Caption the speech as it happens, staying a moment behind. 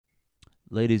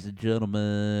Ladies and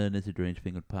gentlemen, it's a Deranged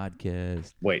Penguin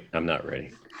podcast. Wait, I'm not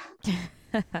ready.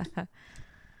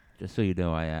 Just so you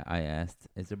know, I asked,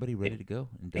 is everybody ready to go?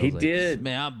 And He Dell's like, did.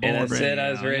 man, I'm And I born ready said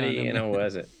I was now. ready and I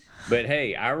wasn't. But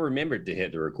hey, I remembered to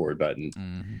hit the record button,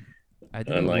 hmm I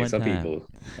did it unlike one some time. people.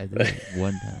 I did it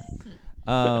one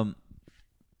time. Um,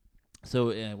 so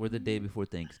we're the day before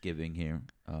Thanksgiving here.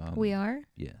 We are?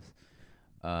 Yes.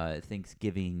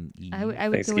 Thanksgiving Eve. I would go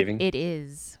with Thanksgiving? it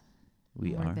is.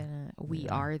 we more are. than we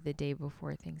Yeah. are the day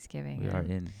before Thanksgiving. We are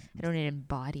in. I don't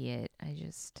embody it. I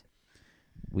just.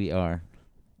 We are.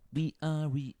 We are.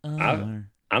 We I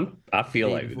are. I feel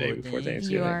Day like the day before before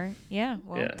Thanksgiving. You Thanksgiving. are. Yeah.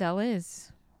 Well, Yeah. Dell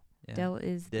is. Yeah. Dell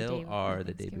is the Dell day before are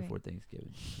the day Thanksgiving. before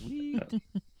Thanksgiving. Sweet.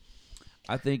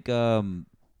 I think I'm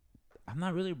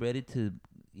not really ready to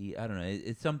eat. I don't know.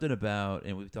 It's something about,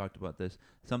 and we've talked about this.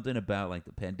 Something about like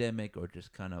the pandemic, or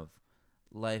just kind of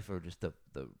life, or just the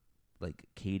like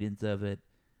cadence of it.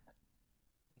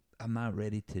 I'm not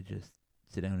ready to just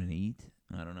sit down and eat.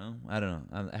 I don't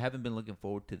know. I haven't been looking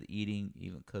forward to the eating,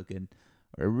 even cooking,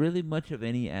 or really much of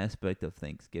any aspect of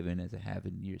Thanksgiving as I have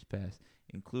in years past,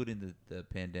 including the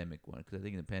pandemic one. Because I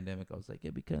think in the pandemic I was like,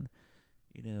 it'd be kind of,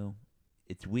 you know,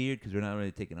 it's weird because we're not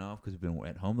really taking off because we've been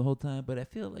at home the whole time. But I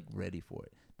feel like ready for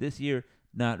it. This year,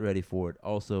 not ready for it.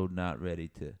 Also, not ready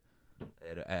to.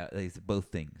 It's both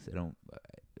things.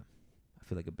 I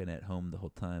feel like I've been at home the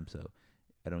whole time, so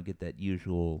I don't get that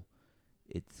usual.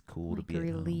 It's cool to Like be at home.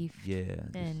 relief Yeah,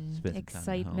 just and spend some time at home.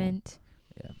 excitement.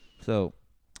 Yeah. So,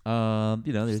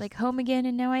 there's Just like home again,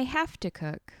 and now I have to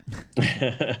cook.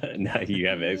 Now you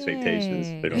have expectations.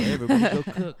 Yay. We oh, don't. everybody go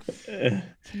cook.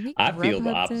 Can we I feel the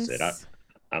Grubhub opposite. this?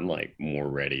 I'm like more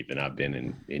ready than I've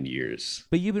been in years.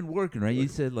 But you've been working, right? You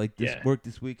said like this Yeah. work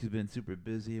this week has been super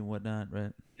busy and whatnot,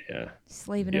 right? Yeah.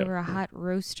 Slaving Yep. over a hot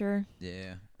roaster.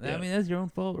 Yeah. Yeah. I mean, that's your own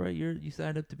fault, right? You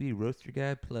signed up to be a roaster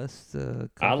guy plus I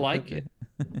coffee like cooker.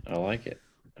 I like it.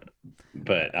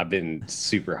 But I've been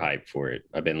super hyped for it.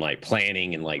 I've been like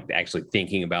planning and like actually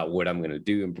thinking about what I'm going to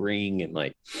do and bring. And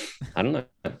like, I don't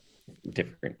know,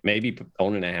 different. Maybe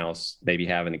owning a house, maybe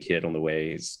having a kid on the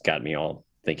way has got me all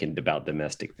thinking about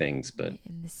domestic things, but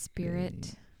In the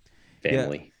spirit.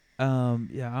 family. I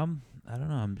don't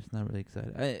know. I'm just not really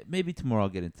excited. Maybe tomorrow I'll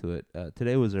get into it.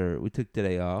 Today was we took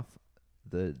today off,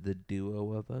 the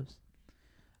duo of us.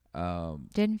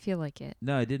 Didn't feel like it.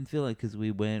 No, I didn't feel like because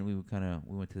we went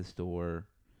to the store,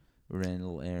 we ran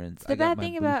little errands. It's the I got bad my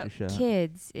thing about booster shot.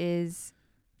 kids is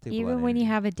Take a lot even of when you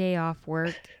energy. have a day off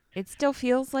work, it still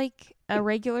feels like a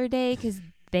regular day because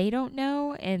they don't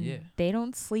know and Yeah. they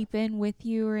don't sleep in with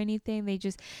you or anything.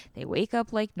 They wake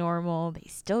up like normal. They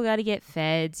still got to get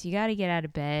fed, so you got to get out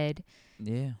of bed.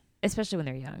 Yeah. Especially when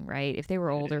they're young, right? If they were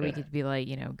older, we Yeah. could be like,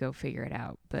 go figure it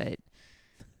out. But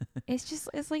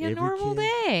it's like a Every normal kid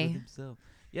for day. themselves.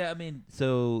 Yeah, I mean,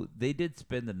 so they did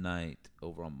spend the night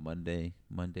over on Monday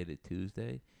to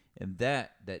Tuesday, and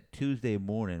that Tuesday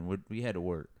morning we had to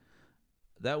work.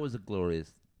 That was a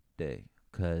glorious day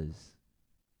because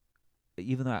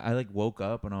even though I like woke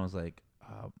up and I was like,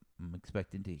 I'm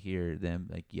expecting to hear them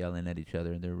like yelling at each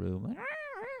other in their room, like,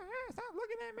 stop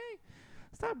looking at me,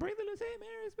 stop breathing the same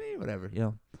air as me, whatever,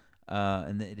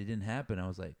 and it didn't happen. I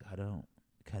was like, I kind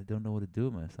of don't know what to do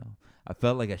with myself. I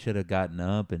felt like I should have gotten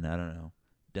up and I don't know,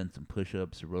 done some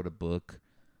push-ups or wrote a book.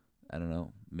 I don't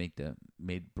know, made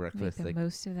Make breakfast. the Like,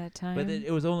 most of that time. but it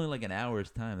was only like an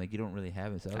hour's time. Like you don't really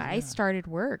have it. So I started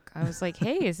work. I was like,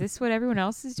 hey, is this what everyone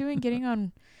else is doing? Getting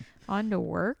on to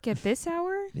work at this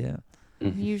hour? Yeah.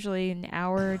 I'm usually an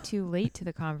hour or two late to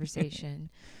the conversation.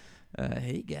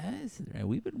 Hey guys,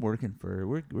 we've been working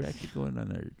we're actually going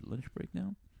on our lunch break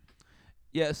now.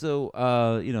 Yeah, so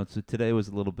so today was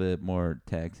a little bit more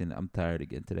taxing. I'm tired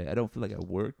again today. I don't feel like I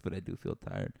worked, but I do feel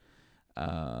tired.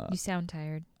 You sound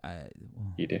tired.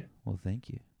 You do. Well, thank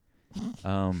you.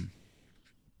 You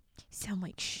sound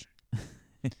like shh.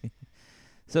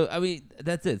 So I mean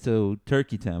that's it. So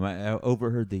turkey time. I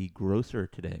overheard the grocer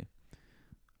today.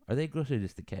 Are they a grocer or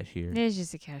just the cashier? It's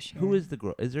just a cashier. Who is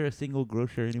the Is there a single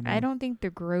grocer anymore? I don't think the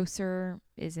grocer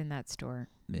is in that store.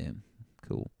 Yeah,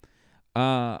 cool.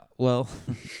 Well,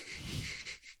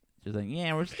 she's like,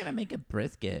 yeah, we're just gonna make a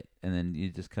brisket, and then you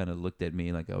just kind of looked at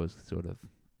me like I was sort of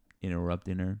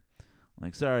interrupting her. I'm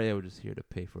like, sorry, I was just here to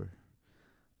pay for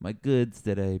my goods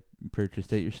that I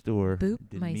purchased at your store. Boop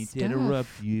Didn't my mean stuff. to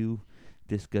interrupt you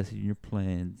discussing your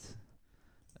plans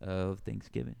of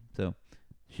Thanksgiving. So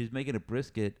she's making a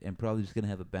brisket and probably just gonna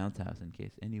have a bounce house in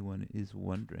case anyone is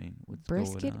wondering what's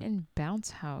Brisket going on. and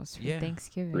bounce house for Yeah.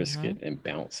 Thanksgiving. Brisket Huh? and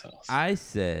bounce house. I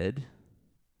said,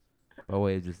 by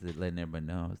way of just letting everybody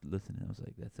know, I was listening. I was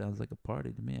like, that sounds like a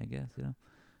party to me, I guess,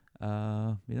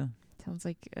 Sounds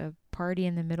like a party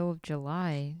in the middle of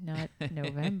July, not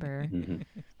November. Mhm.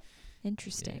 Yeah,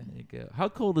 Interesting. there you go. How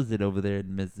cold is it over there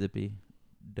in Mississippi,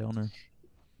 Donor?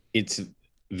 It's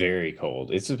very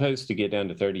cold. It's supposed to get down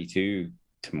to 32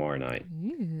 tomorrow night.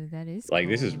 Ooh, that is Like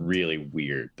this is cold. really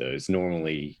weird though. It's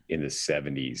normally in the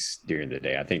 70s during the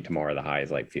day. I think tomorrow the high is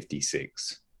like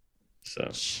 56. So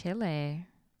Chilly.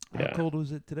 How Yeah. cold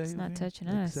was it today? It's not over here? touching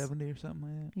Like us. 70 or something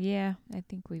like that. Yeah, I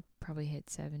think we probably hit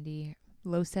 70,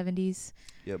 low 70s.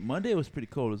 Yeah, Monday was pretty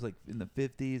cold. It was like in the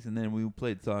 50s, and then we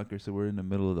played soccer, so we're in the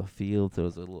middle of the field, so it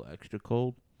was a little extra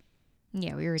cold.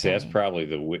 Yeah, we were see, that's dying. probably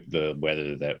the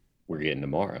weather that we're getting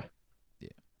tomorrow. Yeah.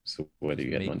 So what do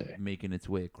you get Monday? Making its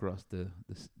way across the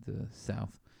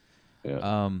south.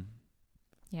 Yeah.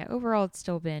 Yeah, overall it's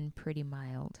still been pretty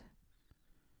mild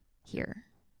here.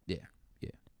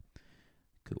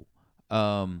 Cool.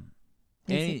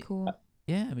 Is Any- it cool?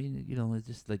 Yeah, I mean, it's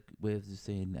just like way of just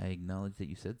saying I acknowledge that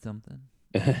you said something.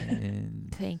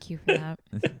 And Thank you for that.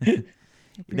 I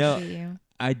appreciate know, you.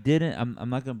 I didn't. I'm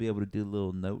not gonna be able to do a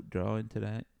little note drawing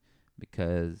today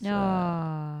because No.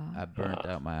 I burnt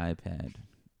out my iPad.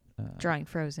 Drawing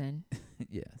Frozen.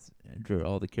 Yes, I drew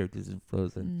all the characters in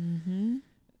Frozen. Mm-hmm.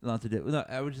 Lots of no,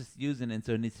 I was just using it,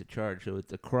 so it needs to charge, so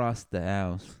it's across the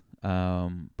house.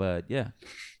 But yeah.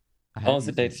 How long does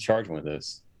it take to charge one of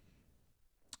those?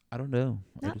 I don't know.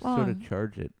 I Not just sort long. of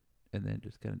charge it and then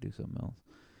just kind of do something else.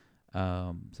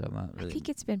 So I'm not really. I think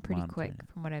it's been pretty quick monitoring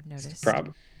from what I've noticed.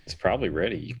 It's probably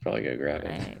ready. You can probably go grab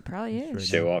it. It probably It's is. ready.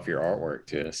 Show off your artwork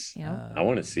to us. Yep. I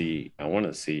want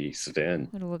to see Sven.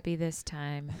 What'll it be this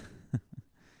time?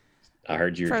 I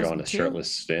heard you were Frozen drawing a 2?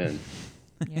 shirtless Sven.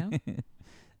 Yeah.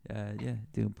 Yeah,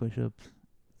 doing push-ups.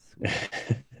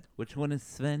 Which one is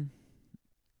Sven?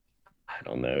 I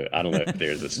don't know. I don't know if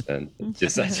there's a Sven. I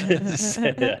just said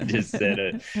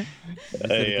a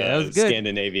That was good.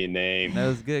 Scandinavian name. That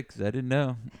was good because I didn't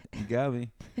know. You got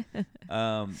me.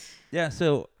 Yeah.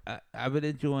 So I've been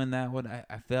enjoying that one.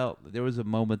 I felt there was a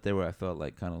moment there where I felt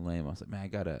like kind of lame. I was like, man, I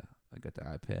got the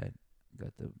iPad, I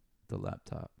got the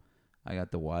laptop, I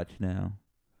got the watch now,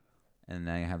 and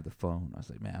now I have the phone. I was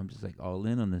like, man, I'm just like all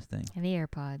in on this thing. And the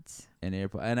AirPods. And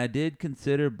AirPod, and I did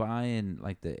consider buying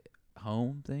like the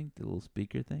home thing, the little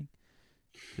speaker thing,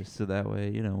 just so that way,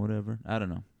 whatever. I don't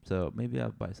know. So maybe I'll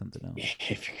buy something else.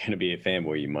 If you're gonna be a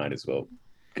fanboy, you might as well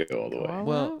go all the way. All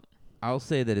Well, out? I'll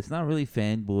say that it's not really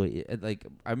fanboy. Like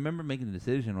I remember making the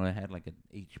decision when I had like an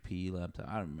HP laptop.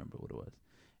 I don't remember what it was,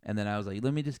 and then I was like,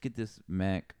 let me just get this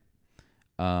Mac,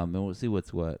 and we'll see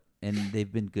what's what. And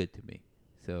they've been good to me.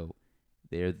 So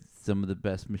they're some of the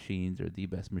best machines, or the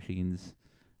best machines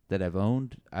that I've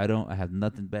owned. I have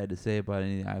nothing bad to say about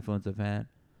any of the iPhones I've had.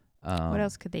 What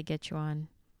else could they get you on?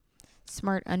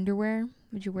 Smart underwear?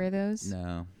 Would you wear those?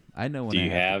 No, I know when Do I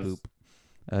you have have- to poop.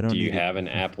 I don't. Do you need it. have an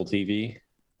Apple TV?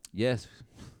 Yes.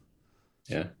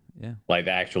 Yeah, Yeah. like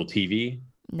the actual TV,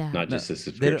 No. not No, just a They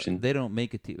subscription. don't, they don't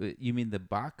make it. You mean the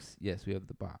box? Yes, we have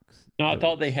the box. No, I So-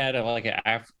 thought they had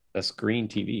a screen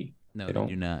TV. No, they they don't?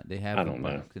 do not. They have I the don't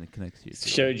know. box and it connects to your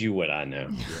Showed you what I know.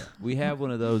 Yeah. We have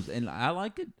one of those, and I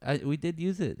like it. We did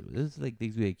use it. This is like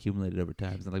things we accumulated over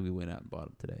time. It's not like we went out and bought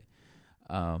them today.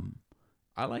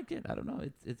 I like it. I don't know.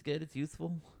 It's good. It's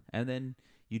useful. And then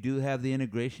you do have the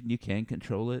integration. You can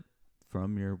control it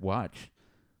from your watch,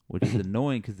 which is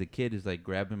annoying because the kid is like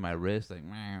grabbing my wrist, like,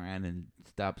 and then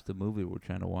stops the movie we're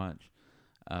trying to watch.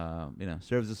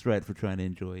 Serves us right for trying to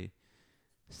enjoy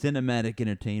cinematic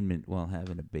entertainment while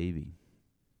having a baby.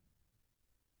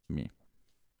 Yeah.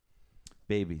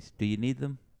 Babies, do you need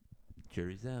them?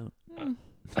 Jury's out.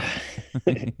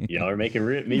 Y'all are making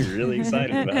me really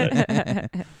excited about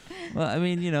it. Well, I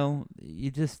mean,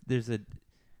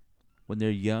 when they're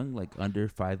young, like under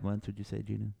 5 months, would you say,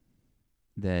 Gina,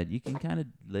 that you can kind of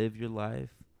live your life.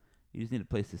 You just need a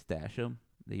place to stash them.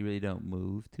 They really don't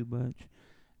move too much.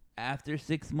 After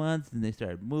 6 months, then they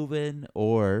start moving,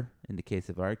 or in the case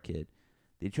of our kid,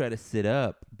 they try to sit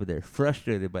up, but they're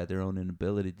frustrated by their own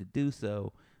inability to do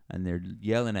so, and they're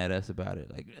yelling at us about it.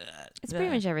 Like, It's pretty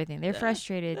much everything. They're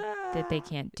frustrated that they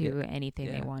can't do anything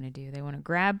they Yeah. want to do. They want to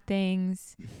grab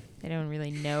things. They don't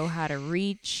really know how to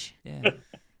reach. yeah.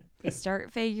 They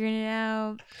start figuring it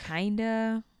out,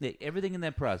 kinda. Everything in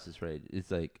that process, right? It's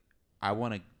like, I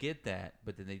want to get that,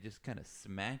 but then they just kind of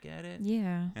smack at it.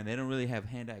 Yeah. And they don't really have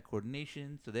hand-eye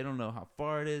coordination, so they don't know how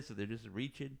far it is, so they're just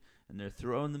reaching, and they're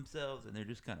throwing themselves, and they're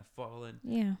just kind of falling.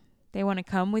 Yeah. They want to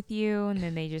come with you, and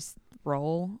then they just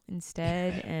roll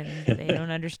instead, and they don't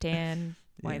understand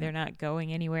why Yeah. they're not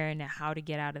going anywhere and how to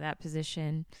get out of that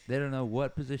position. They don't know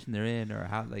what position they're in or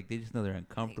how, they just know they're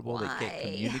uncomfortable. They can't why?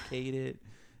 communicate it.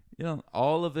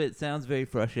 All of it sounds very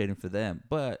frustrating for them,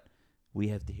 but we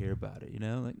have to hear about it. You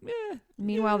know, like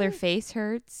Meanwhile, their face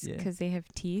hurts Yeah. because they have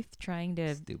teeth trying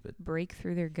to stupid. break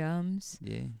through their gums.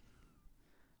 Yeah.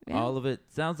 Yeah. All of it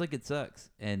sounds like it sucks,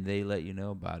 and they let you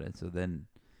know about it. So then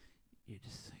you're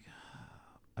just like,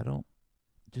 I don't.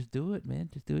 Just do it, man.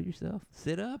 Just do it yourself.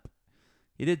 Sit up.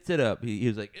 He did sit up. He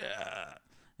was like, ah,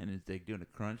 and he's like doing a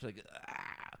crunch, like,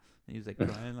 ah, and he was like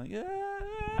crying, like,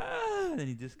 ah, and then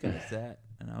he just kind of sat,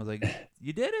 and I was like,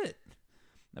 you did it.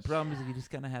 The problem is that you just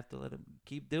kind of have to let him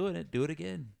keep doing it. Do it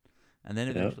again, and then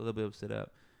eventually they'll be able to sit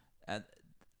up. And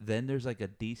then there's like a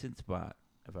decent spot,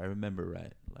 if I remember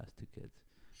right, the last two kids.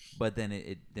 But then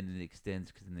it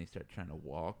extends because then they start trying to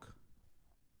walk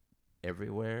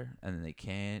everywhere, and then they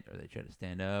can't, or they try to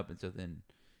stand up, and so then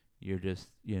you're just,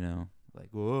 like,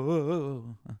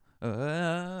 whoa,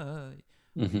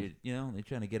 Mhm. they're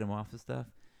trying to get them off the stuff,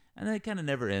 and then it kind of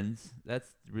never ends. That's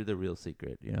the real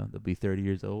secret. They'll be 30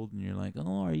 years old, and you're like,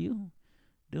 oh, are you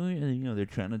doing? And, they're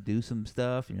trying to do some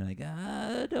stuff, and you're like,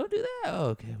 don't do that. Oh,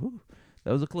 okay, whew.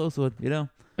 That was a close one.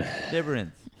 Never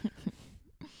ends.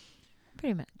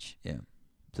 Pretty much. Yeah.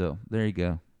 So there you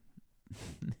go.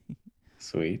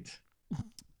 Sweet.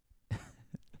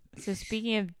 So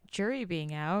speaking of jury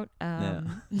being out, Yeah.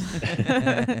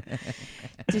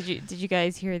 did you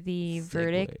guys hear the Segue.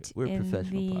 verdict We're in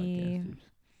professional the podcasters.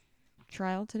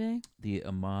 trial today? The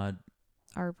Ahmaud,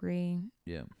 Arbery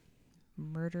yeah.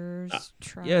 murders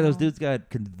trial. Yeah, those dudes got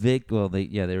convicted. Well, they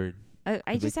were,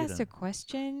 I just convicted asked on- a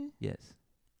question. yes.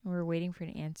 We're waiting for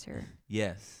an answer.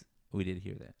 Yes, we did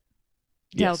hear that.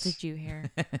 Del, Yes. did you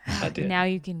hear? I did. Now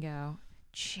you can go.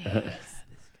 Jeez.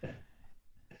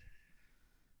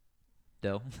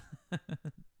 Del?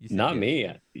 You said Not yes.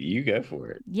 me. You go for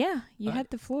it. Yeah, you Alright. had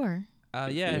the floor.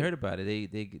 Yeah, I heard about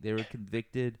it. They were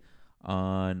convicted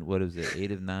on, what is it,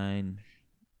 8 of 9,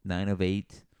 9 of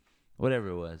 8, whatever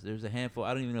it was. There's a handful.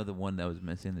 I don't even know the one that was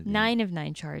missing. 9 of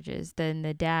 9 charges. Then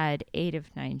the dad, 8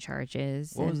 of 9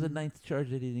 charges. What was the and, 9th charge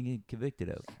that he didn't get convicted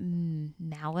of?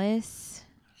 Malice.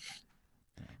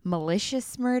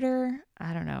 Malicious murder.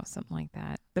 I don't know, something like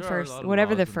that. The There are a first, lot of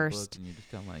whatever laws the in book, first, and you're just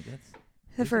kind of like, that's the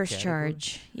there's a first category.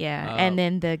 charge. Yeah, Oh. and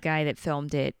then the guy that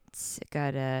filmed it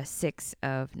got 6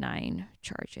 of 9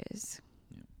 charges.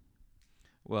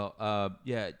 Well,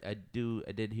 yeah, I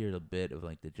did hear a bit of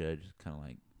like the judge kind of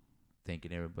like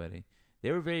thanking everybody.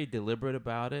 They were very deliberate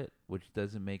about it, which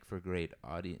doesn't make for great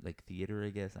audience, like theater, I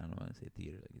guess. I don't want to say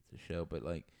theater like it's a show, but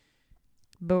like,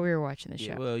 But we were watching the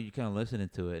yeah, show. well, you kind of listening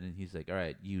to it, and he's like, "All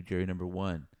right, you jury number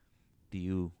 1,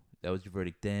 that was your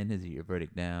verdict then? Is it your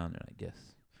verdict now?" And I guess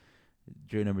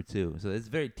jury number 2. So it's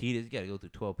very tedious. You got to go through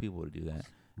 12 people to do that,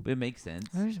 but it makes sense.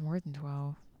 There's more than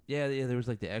 12. Yeah, there was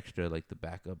like the extra, like the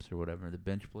backups or whatever, the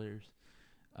bench players.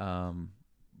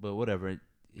 But whatever.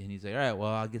 And he's like, all right, well,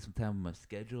 I'll get some time on my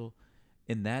schedule.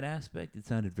 In that aspect, it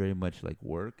sounded very much like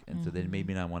work. And so then it made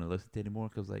me not want to listen to it anymore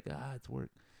because, like, it's work.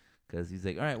 Because he's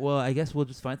like, all right, well, I guess we'll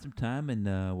just find some time and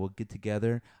we'll get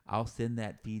together. I'll send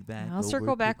that feedback. I'll over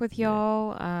circle to- back with Yeah.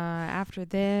 y'all after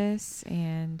this.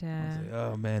 And I was like,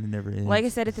 oh, man, it never ends. like I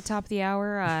said at the top of the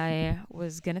hour, I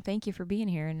was going to thank you for being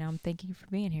here. And now I'm thanking you for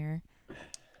being here.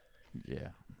 Yeah.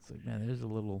 It's like, man, there's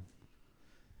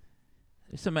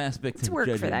some aspect It's of work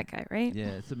judging. for that guy, right?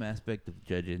 Yeah, it's some aspect of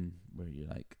judging where you're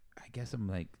like, I guess I'm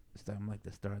like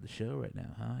the star of the show right now,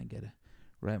 huh? I gotta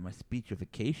write my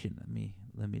speechification.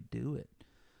 Let me do it.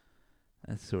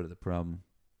 That's sort of the problem.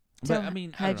 So But I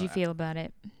mean, how'd you feel about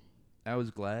it? I was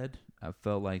glad. I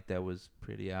felt like that was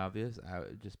pretty obvious.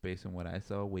 Just based on what I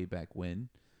saw way back when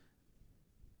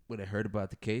I heard about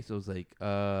the case, I was like,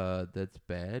 that's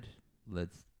bad.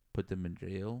 Let's put them in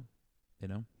jail,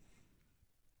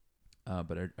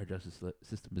 But our justice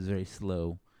system is very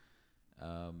slow,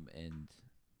 and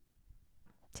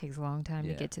Takes a long time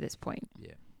Yeah. to get to this point.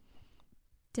 yeah.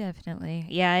 Definitely.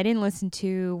 Yeah, I didn't listen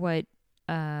to what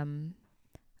Ahmaud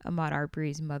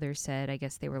Arbery's mother said. I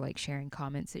guess they were like sharing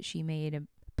comments that she made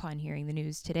upon hearing the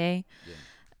news today.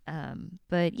 Yeah.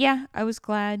 But yeah, I was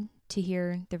glad to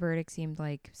hear the verdict. Seemed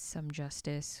like some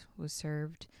justice was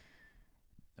served.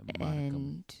 A modicum.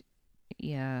 And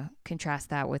yeah, contrast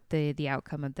that with the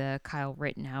outcome of the Kyle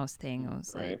Rittenhouse thing. I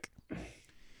was Right. like,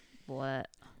 what?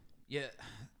 Yeah,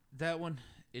 that one,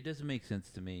 it doesn't make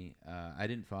sense to me. I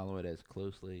didn't follow it as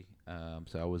closely,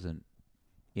 so I wasn't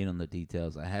in on the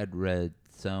details. I had read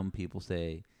some people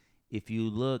say, if you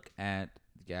look at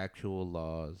the actual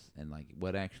laws and like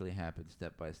what actually happened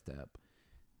step by step,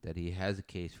 that he has a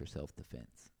case for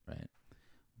self-defense, right?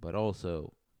 But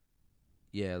also,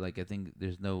 yeah, like I think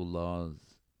there's no laws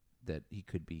that he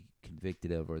could be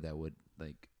convicted of or that would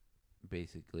like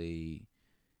basically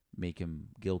make him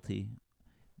guilty.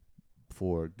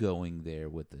 for going there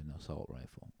with an assault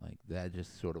rifle. Like that,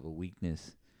 just sort of a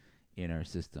weakness in our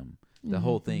system. The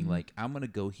whole thing, like I'm gonna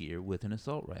go here with an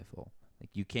assault rifle. Like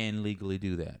you can legally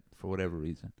do that for whatever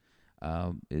reason.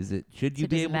 Is it? Should you it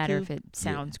be doesn't able matter to? if it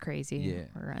sounds crazy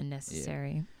Yeah. or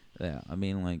unnecessary. Yeah. I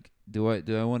mean, like, do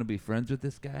I want to be friends with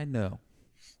this guy? No.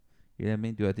 You know what I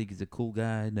mean? Do I think he's a cool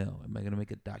guy? No. Am I gonna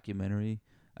make a documentary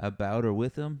about or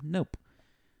with him? Nope.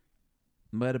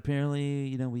 But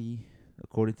apparently, we,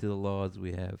 according to the laws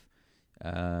we have,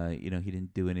 he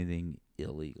didn't do anything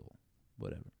illegal,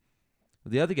 whatever.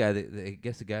 The other guy, I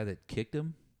guess the guy that kicked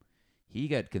him, he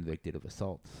got convicted of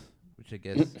assault, which I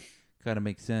guess kind of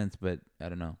makes sense, but I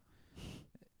don't know.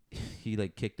 He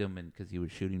like kicked him and because he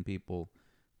was shooting people.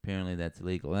 Apparently that's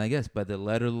illegal. And I guess by the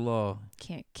letter of the law,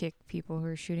 Can't kick people who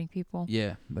are shooting people.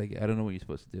 yeah, like I don't know what you're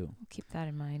supposed to do, We'll keep that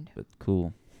in mind. but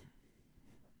cool.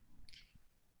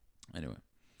 Anyway,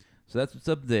 so that's what's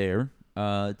up there.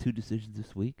 2 decisions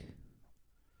this week.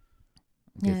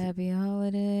 I guess Happy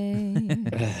holiday.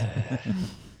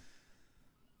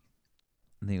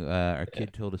 I think our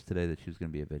kid told us today that she was going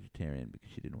to be a vegetarian because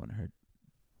she didn't want to hurt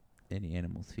any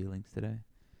animals' feelings today.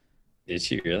 Did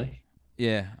she really?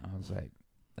 Yeah, I was like,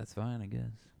 that's fine, I guess.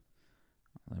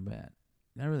 Not bad.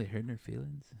 Not really hurting her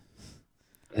feelings.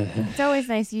 It's always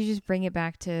nice. You just bring it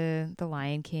back to The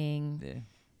Lion King, Yeah.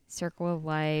 Circle of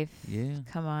Life. Yeah.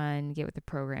 Come on, get with the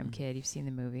program, kid. You've seen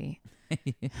the movie.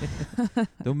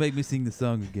 Don't make me sing the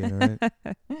song again, all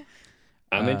right?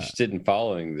 I'm interested in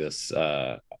following this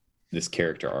this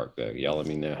character arc though. Y'all let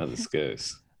me know how this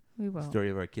goes. We will. Story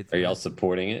of our kids. Are y'all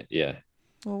supporting it? Yeah.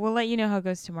 Well, we'll let you know how it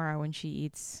goes tomorrow when she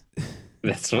eats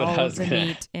That's what all I of was the gonna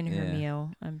meat in her Yeah.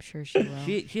 meal. I'm sure she will.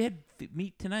 She had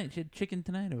meat tonight. She had chicken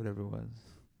tonight or whatever it was.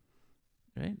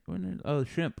 Right? Oh,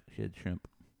 shrimp. She had shrimp.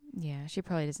 Yeah, she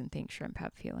probably doesn't think shrimp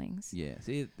have feelings. Yeah.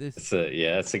 See, this.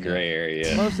 It's a gray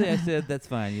area. Mostly I said that's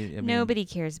fine. I mean, Nobody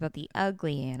cares about the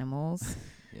ugly animals.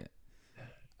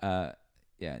 Yeah.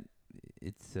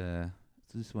 It's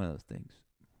just one of those things.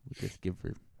 We just give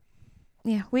her.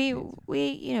 Yeah, we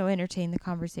entertain the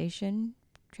conversation,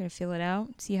 try to feel it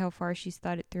out, see how far she's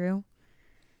thought it through.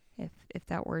 If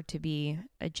that were to be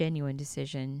a genuine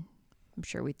decision, I'm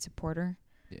sure we'd support her.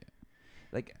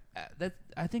 Like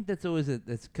I think that's always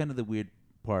that's kind of the weird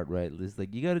part, right? Is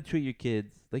like you got to treat your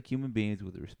kids like human beings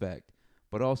with respect,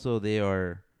 but also they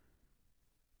are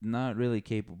not really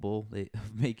capable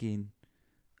of making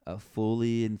a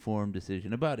fully informed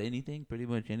decision about anything, pretty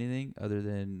much anything, other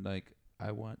than like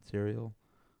I want cereal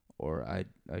or I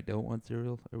don't want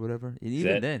cereal or whatever. And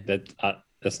even then,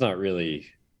 that's not really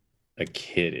a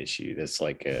kid issue. That's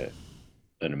like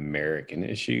an American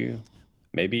issue,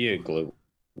 maybe a global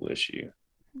issue.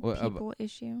 What People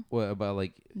issue. what about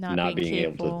like Not being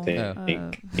able to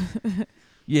think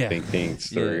yeah, think things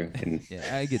through. Yeah, And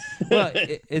yeah, I get. Well,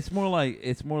 it's more like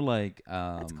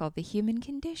It's called the human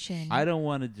condition. I don't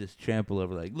want to just trample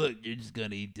over like, look, you're just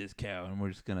gonna eat this cow, and we're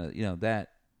just gonna,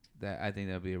 that I think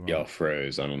that'd be wrong. y'all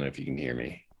froze. I don't know if you can hear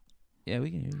me. Yeah,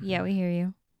 we can hear you. Yeah, we hear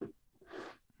you.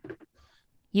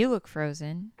 You look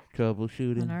frozen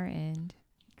Troubleshooting. on our end.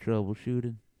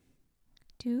 Troubleshooting.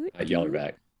 Dude, Y'all are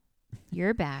back.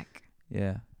 You're back.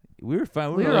 Yeah, we were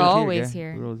fine. We were always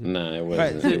here. We were always here. No, it All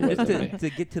right, wasn't. so It just wasn't me. to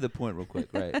get to the point real quick,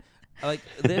 right? Like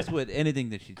this with anything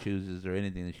that she chooses or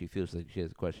anything that she feels like she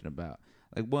has a question about.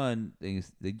 Like one thing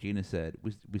is, like Gina said,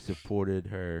 we supported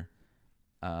her,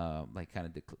 like kind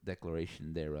of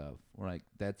declaration thereof. We're like,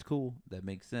 that's cool, that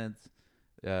makes sense.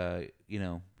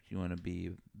 You want to be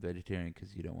vegetarian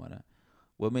because you don't want to.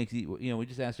 What makes you? We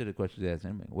just asked her the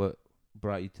question. What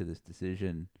brought you to this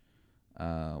decision?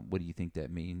 What do you think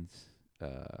that means?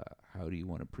 How do you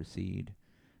want to proceed?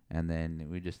 And then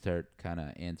we just start kind of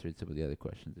answering some of the other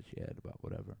questions that she had about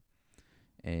whatever.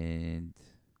 And,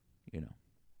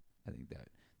 I think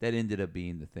that ended up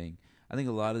being the thing. I think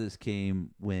a lot of this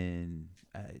came when,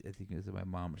 I think it was my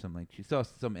mom or something. Like she saw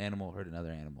some animal hurt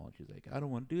another animal. And she's like, I don't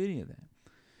want to do any of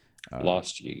that.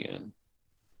 Lost you again.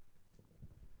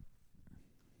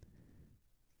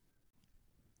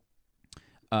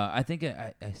 I think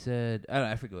I said, I don't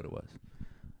know, I forget what it was.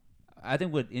 I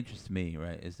think what interests me,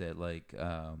 right, is that like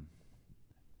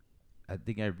I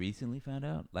think I recently found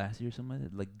out last year or something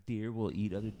like that, like deer will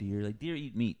eat other deer. Like deer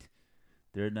eat meat.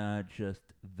 They're not just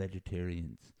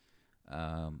vegetarians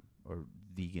or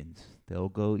vegans. They'll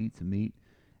go eat some meat.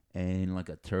 And like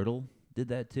a turtle did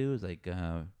that too. It's like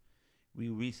we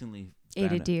recently Ate a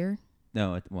found out- deer.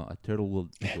 No, a turtle will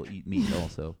eat meat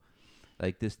also.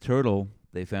 Like this turtle,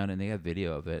 they found and they got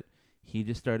video of it. He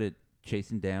just started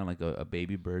chasing down like a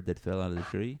baby bird that fell out of the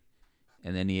tree,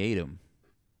 and then he ate him.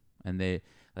 And they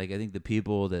I think the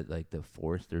people that like the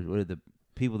foresters, what are the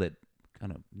people that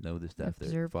kind of know this stuff. They're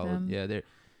Observe followed. them. Yeah, they're.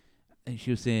 And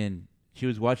she was saying she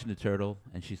was watching the turtle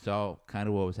and she saw kind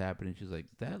of what was happening. She's like,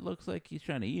 "That looks like he's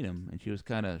trying to eat him," and she was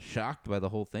kind of shocked by the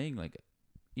whole thing. Like,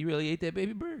 he really ate that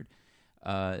baby bird.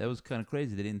 That was kind of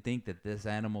crazy. They didn't think that this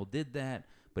animal did that,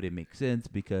 but it makes sense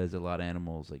because a lot of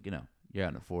animals, like, you're out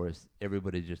in the forest.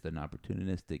 Everybody's just an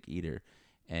opportunistic eater,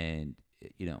 and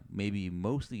maybe you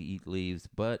mostly eat leaves,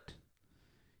 but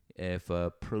if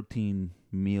a protein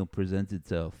meal presents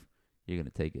itself, you're gonna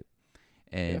take it.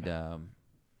 And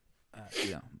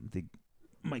the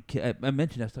my kid, I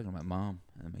mentioned I was talking to my mom,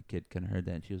 and my kid kind of heard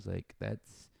that, and she was like,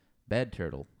 "That's bad,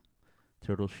 turtle.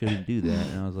 Turtle shouldn't do that."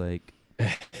 And I was like,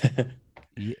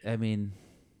 yeah, I mean,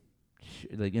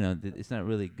 it's not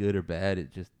really good or bad.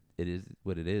 It is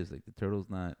what it is. Like, the turtle's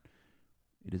not.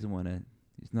 He doesn't want to.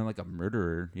 He's not like a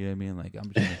murderer. You know what I mean? Like,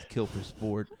 I'm just gonna kill for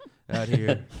sport out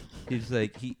here. He's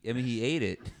like he ate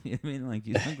it. You know what I mean? Like,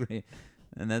 he's hungry,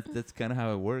 and that's kind of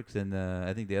how it works. And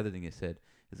I think the other thing it said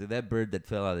is that bird that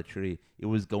fell out of the tree, it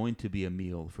was going to be a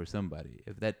meal for somebody.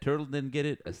 If that turtle didn't get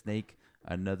it, a snake,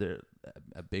 another,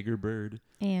 a bigger bird,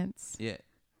 Ants. yeah,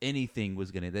 anything was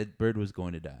that bird was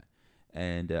going to die.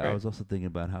 And I Right. was also thinking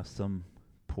about how some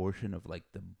portion of like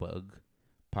the bug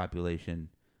population,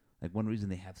 like one reason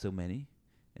they have so many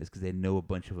is because they know a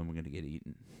bunch of them are going to get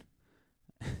eaten.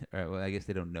 All right, well, I guess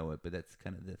they don't know it, but that's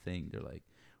kind of the thing. They're like,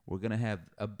 we're going to have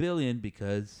a billion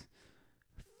because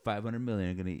 500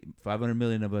 million are going to 500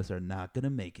 million of us are not going to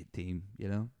make it, team,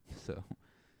 So,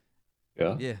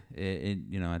 Yeah. yeah,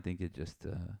 and I think it just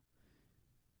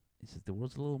it's just the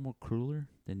world's a little more crueler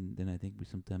than I think we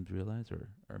sometimes realize or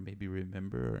maybe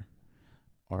remember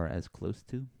or are as close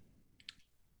to.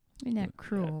 I mean, not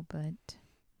cruel, but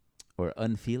Or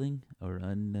unfeeling or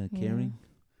uncaring.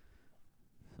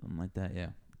 Something like that, yeah.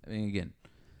 I mean, again,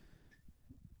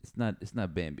 it's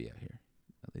not Bambi out here.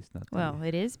 At least not well,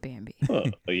 it is Bambi. Well,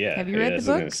 yeah. Have you read that's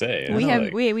the what I book? was gonna say. We I have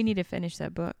like- we need to finish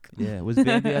that book. Yeah, was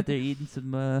Bambi out there eating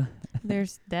some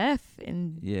There's death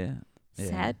and yeah.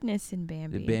 sadness in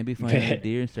Bambi. Did Bambi find a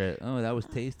deer and start, "Oh, that was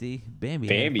tasty." Bambi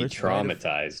had Bambi first bite of-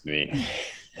 traumatized me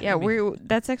Yeah,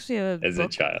 that's actually as a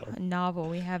book, child. a novel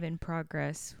we have in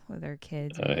progress with our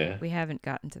kids. Oh, yeah. We haven't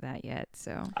gotten to that yet,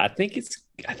 so I think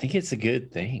it's a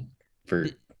good thing for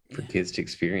kids to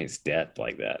experience death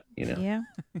like that. yeah.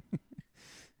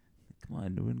 Come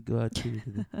on, we're gonna go out to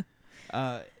the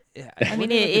yeah, I mean,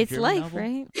 wasn't it like a it's German life, novel?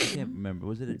 right? I can't remember.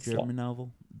 Was it a It's German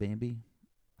novel, Bambi?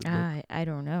 The book? I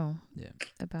don't know. Yeah.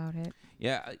 About it.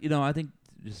 Yeah, I think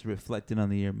just reflecting on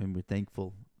the year, I mean, we're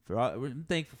thankful for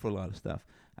a lot of stuff.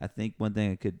 I think one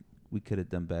thing we could have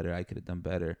done better, I could have done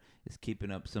better, is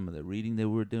keeping up some of the reading that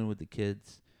we were doing with the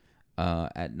kids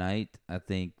at night. I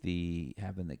think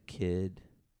having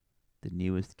the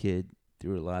newest kid,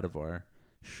 threw a lot of our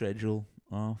schedule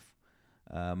off.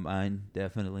 Mine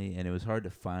definitely, and it was hard to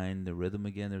find the rhythm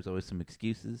again. There was always some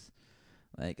excuses.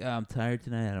 Like, "Oh, I'm tired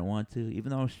tonight. I don't want to." Even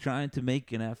though I was trying to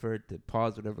make an effort to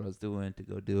pause whatever I was doing to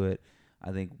go do it,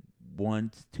 I think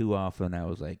once too often I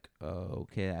was like, "Oh,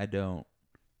 okay, I don't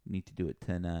need to do it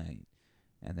tonight,"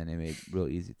 and then it made it real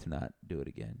easy to not do it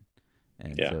again.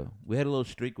 And Yeah. so we had a little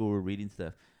streak where we were reading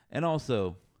stuff, and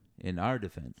also in our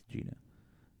defense, Gina,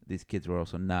 these kids were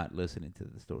also not listening to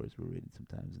the stories we were reading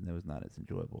sometimes, and it was not as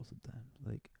enjoyable sometimes.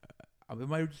 Like,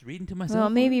 am I just reading to myself? Well,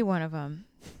 maybe one of them.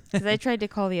 Because I tried to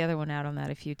call the other one out on that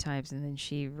a few times, and then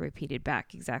she repeated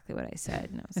back exactly what I said.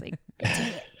 And I was like,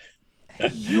 "Damn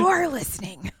it. You are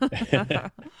listening."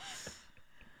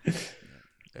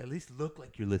 At least look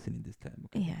like you're listening this time.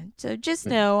 Okay? Yeah. So just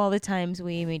know all the times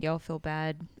we made y'all feel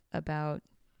bad about,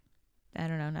 I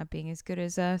don't know, not being as good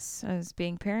as us as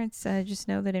being parents. Just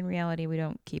know that in reality, we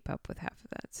don't keep up with half of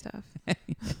that stuff.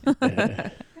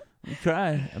 We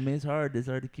try. I mean, it's hard. It's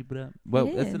hard to keep it up. Well,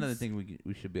 It that's another is. thing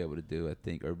we should be able to do, I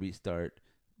think, or restart,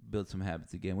 build some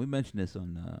habits again. We mentioned this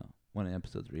on one of the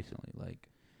episodes recently. Like,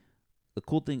 the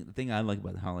thing I like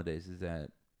about the holidays is that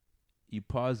you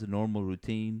pause the normal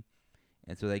routine,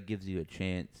 and so that gives you a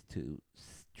chance to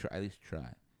at least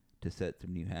try to set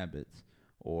some new habits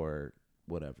or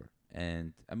whatever.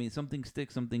 And I mean, some things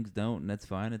stick, some things don't, and that's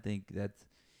fine. I think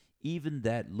even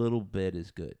that little bit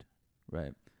is good,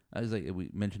 right? I was like, we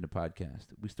mentioned the podcast.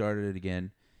 We started it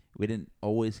again. We didn't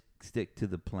always stick to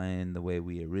the plan the way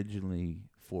we originally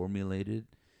formulated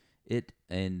it,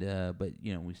 and but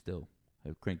we still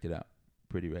have cranked it out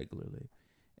pretty regularly.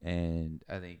 And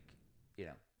I think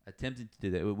attempting to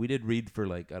do that. We did read for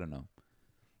like, I don't know,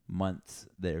 months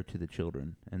there to the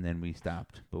children, and then we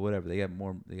stopped. But whatever, they got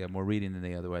more reading than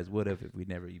they otherwise would have if we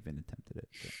never even attempted it.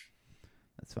 So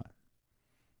that's fine.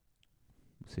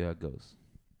 We'll see how it goes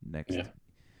next. Yeah.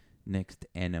 Next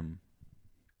annum.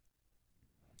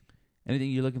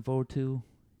 Anything you're looking forward to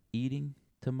eating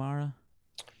tomorrow?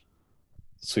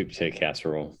 Sweet potato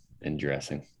casserole and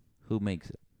dressing. Who makes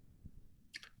it?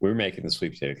 We're making the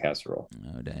sweet potato casserole.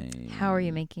 Oh dang! How are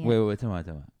you making it? Wait, time out.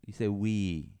 You say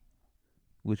we.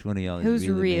 Which one of y'all Who's is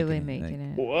really really making making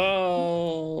it? it?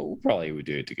 Well, we probably would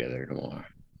do it together tomorrow.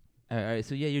 All right,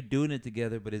 so yeah, you're doing it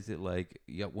together, but is it like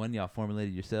y'all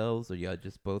formulated yourselves, or y'all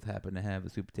just both happen to have a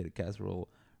sweet potato casserole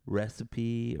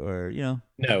recipe, or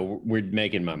No, we're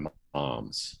making my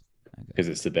mom's Okay. because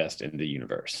it's the best in the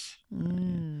universe.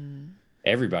 Mm.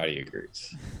 Everybody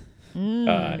agrees.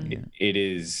 It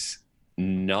is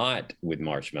not with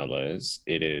marshmallows.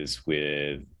 It is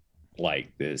with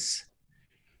like this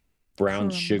brown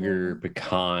sugar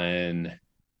pecan,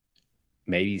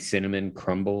 maybe cinnamon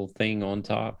crumble thing on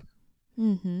top.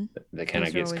 Mm-hmm. That kind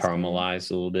of gets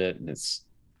caramelized a little bit, and it's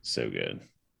so good.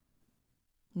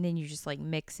 And then you just like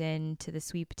mix into the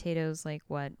sweet potatoes, like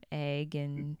what, egg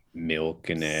and milk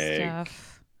and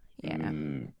stuff. egg. Yeah.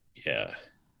 Yeah.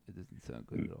 It doesn't sound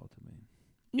good at all to me.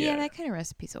 Yeah, Yeah. that kind of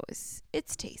recipe's always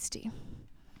it's tasty.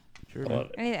 Sure. I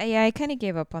love it. I kind of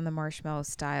gave up on the marshmallow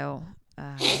style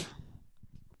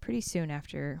pretty soon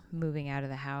after moving out of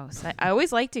the house. I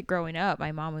always liked it growing up.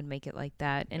 My mom would make it like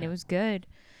that, and it was good.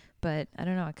 But I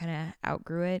don't know. I kind of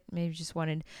outgrew it. Maybe just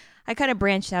wanted. I kind of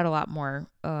branched out a lot more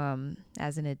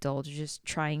as an adult, just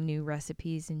trying new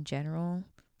recipes in general,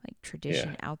 like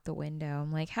tradition out the window.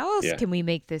 I'm like, how else can we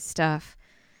make this stuff?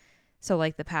 So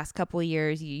like the past couple of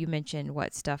years, you mentioned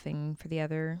what stuffing for the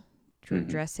other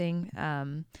dressing.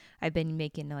 I've been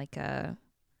making like a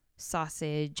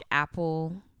sausage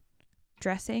apple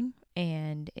dressing,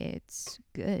 and it's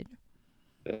good.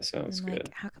 That sounds good.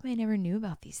 Like, how come I never knew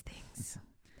about these things?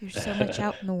 There's so much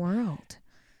out in the world.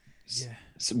 Yeah.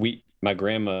 So my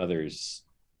grandmother's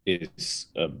is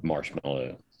a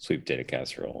marshmallow sweet potato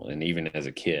casserole, and even as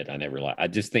a kid, I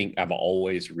just think I've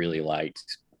always really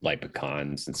liked like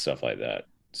pecans and stuff like that.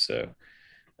 So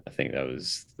I think that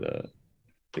was the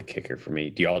kicker for me.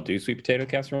 Do y'all do sweet potato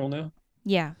casserole now?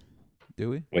 Yeah.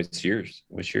 Do we? What's yours?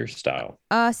 What's your style?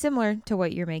 Similar to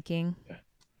what you're making.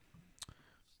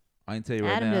 I can tell you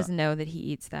right Adam now. doesn't know that he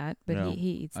eats that, but No, he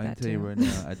eats I that can tell you too. right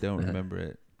now, I don't remember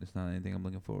it. It's not anything I'm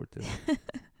looking forward to.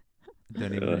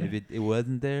 Don't even if it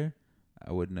wasn't there,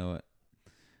 I wouldn't know it.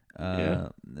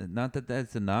 Not that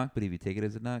that's a knock, but if you take it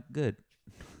as a knock, good.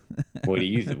 What do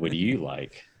you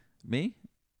like? Me?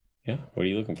 Yeah. What are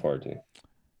you looking forward to?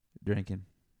 Drinking.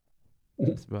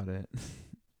 That's about it.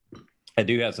 I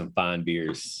do have some fine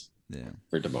beers Yeah.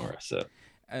 for tomorrow. So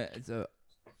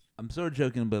I'm sort of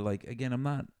joking, but like again,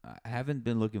 I haven't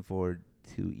been looking forward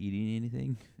to eating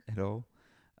anything at all.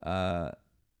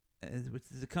 Which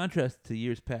is a contrast to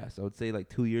years past. I would say like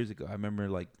 2 years ago, I remember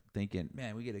like thinking,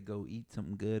 man, we got to go eat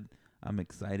something good. I'm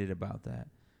excited about that.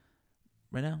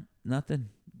 Right now, nothing,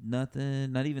 not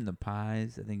even the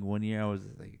pies. I think one year I was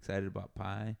like excited about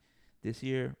pie. This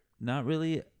year, not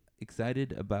really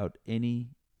excited about any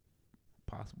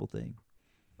possible thing.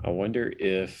 I wonder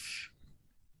if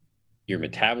your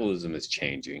metabolism is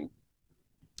changing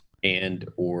and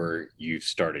or you've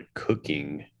started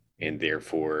cooking and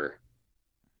therefore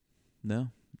No,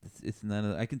 it's none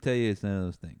of. I can tell you, it's none of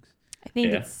those things. I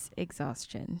think it's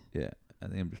exhaustion. Yeah, I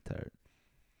think I'm just tired.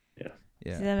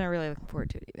 Yeah. See, I'm not really looking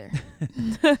forward to it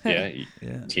either.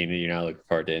 Yeah. Tina, you're not looking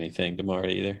forward to anything tomorrow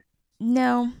either?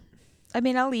 No. I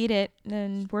mean, I'll eat it,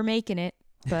 and we're making it,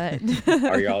 but...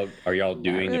 Are y'all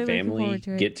doing really a family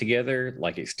to get together,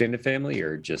 like extended family,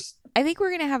 or just... I think we're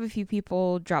going to have a few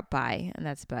people drop by, and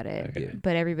that's about it. Okay.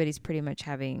 But everybody's pretty much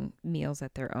having meals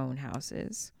at their own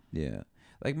houses. Yeah.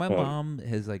 Like my mom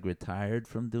has like retired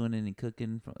from doing any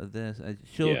cooking for this.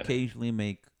 She'll occasionally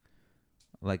make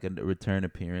like a return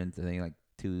appearance. I think like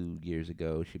 2 years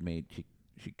ago she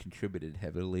contributed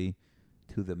heavily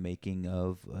to the making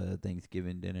of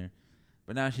Thanksgiving dinner.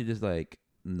 But now she just like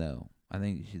no. I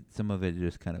think some of it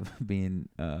just kind of being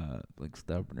like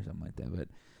stubborn or something like that. But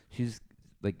she's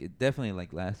like definitely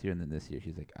like last year and then this year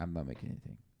she's like, I'm not making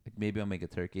anything. Like maybe I'll make a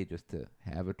turkey just to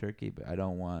have a turkey, but I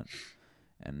don't want.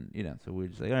 And so we're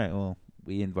just like, all right, well,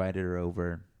 we invited her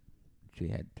over. She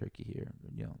had turkey here,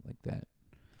 like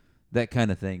that kind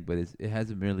of thing. But it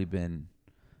hasn't really been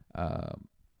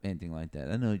anything like that.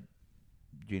 I know,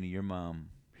 Jeannie, your mom,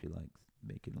 she likes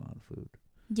making a lot of food.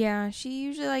 Yeah, she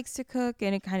usually likes to cook,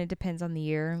 and it kind of depends on the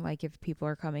year. Like if people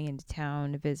are coming into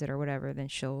town to visit or whatever, then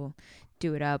she'll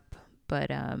do it up. But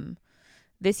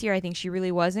this year, I think she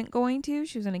really wasn't going to.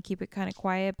 She was going to keep it kind of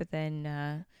quiet, but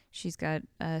then she's got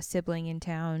a sibling in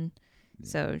town,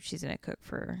 so she's going to cook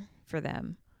for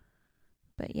them.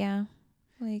 But yeah,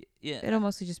 Like, Yeah. it'll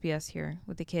mostly just be us here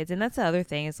with the kids. And that's the other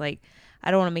thing is, like,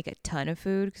 I don't want to make a ton of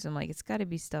food because I'm like, it's got to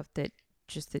be stuff that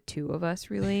just the two of us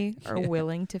really are Yeah.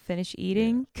 willing to finish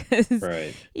eating. Because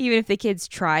Right. even if the kids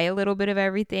try a little bit of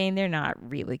everything, they're not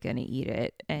really going to eat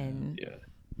it. And Yeah.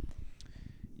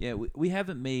 Yeah, we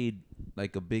haven't made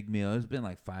like a big meal. It's been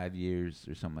like 5 years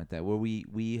or something like that where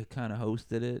we kind of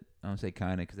hosted it. I don't say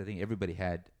kind of because I think everybody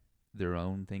had their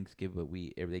own Thanksgiving,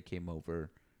 but they came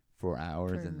over for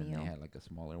hours For a and then meal. they had like a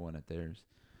smaller one at theirs,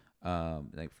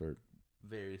 like for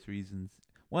various reasons.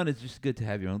 One, it's just good to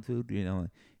have your own food. You know,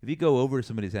 if you go over to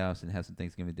somebody's house and have some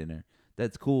Thanksgiving dinner,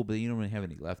 that's cool, but you don't really have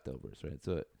any leftovers, right?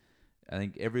 So I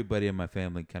think everybody in my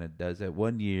family kind of does that.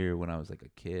 One year when I was like a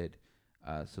kid.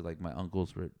 So like my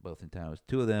uncles were both in town. It was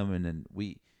two of them, and then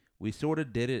we sort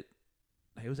of did it.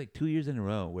 It was like 2 years in a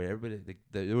row where everybody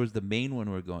there was the main one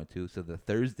we are going to. So the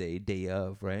Thursday day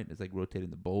of, right? It's like rotating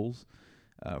the bowls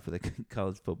for the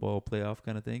college football playoff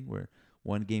kind of thing, where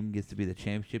one game gets to be the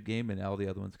championship game, and all the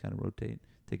other ones kind of rotate,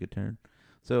 take a turn.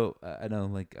 So I know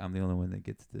like I'm the only one that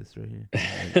gets this right here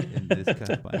in this kind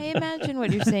of I bind. imagine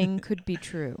what you're saying could be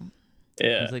true.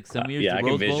 Yeah. It's like some years yeah, the I can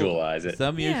Rose Bowl, visualize it.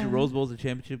 some years Yeah. the Rose Bowl is a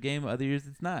championship game. Other years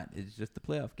it's not. It's just the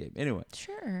playoff game. Anyway.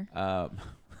 Sure.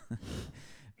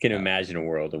 Can imagine a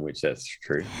world in which that's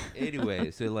true.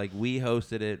 Anyway, so like we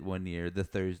hosted it one year, the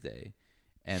Thursday,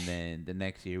 and then the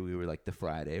next year we were like the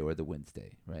Friday or the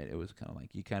Wednesday, right? It was kind of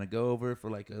like you kind of go over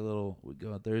for like a little. We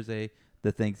go on Thursday,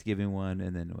 the Thanksgiving one,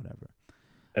 and then whatever.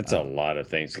 That's a lot of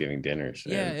Thanksgiving dinners.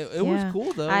 Yeah, man. it was Yeah.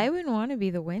 cool though. I would want to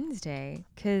be the Wednesday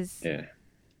because, Yeah.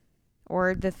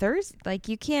 or the Thursday. Like,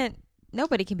 you can't,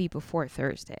 nobody can be before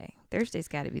Thursday. Thursday's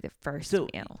got to be the first So,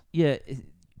 meal. Yeah,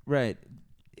 right.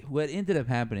 What ended up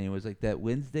happening was like that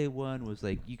Wednesday one was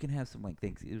like you can have some like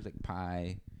things. It was like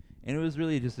pie, and it was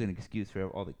really just an excuse for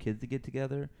all the kids to get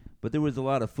together. But there was a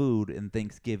lot of food and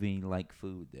Thanksgiving like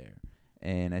food there,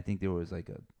 and I think there was a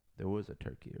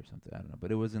turkey or something. I don't know,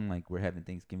 but it wasn't like we're having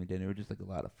Thanksgiving dinner. It was just like a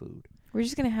lot of food. We're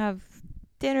just going to have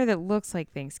dinner that looks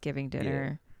like Thanksgiving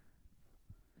dinner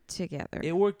together.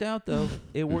 It worked out though.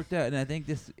 It worked out, and I think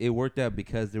it worked out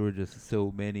because there were just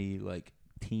so many like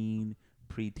teen,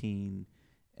 preteen,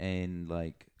 and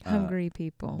like Hungry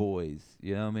people. boys.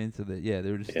 You know what I mean? So that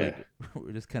they were just Yeah. like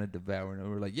we're just kind of devouring it.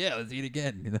 We're like, yeah, let's eat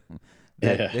again. You know,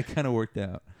 Yeah. that kind of worked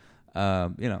out.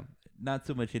 You know, not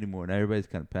so much anymore. Now everybody's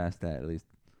kind of past that. At least,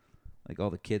 like all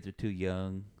the kids are too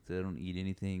young, so they don't eat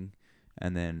anything.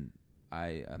 And then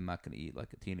I'm not gonna eat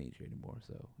like a teenager anymore.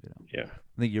 So you know, Yeah.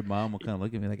 I think your mom will kind of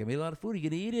look at me like, I made a lot of food. Are you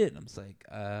gonna eat it? And I'm just like,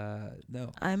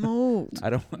 no, I'm old. I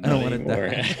don't Not want to anymore.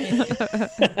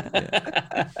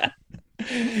 die.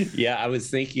 Yeah, I was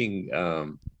thinking,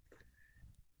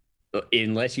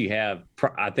 unless you have,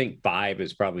 I think 5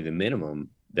 is probably the minimum.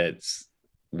 That's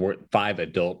 5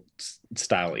 adult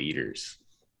style eaters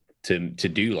to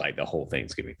do like the whole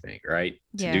Thanksgiving thing, right?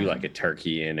 To do Yeah. like a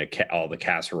turkey and all the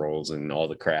casseroles and all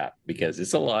the crap, because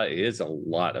it's a lot. It is a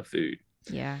lot of food.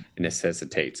 Yeah. It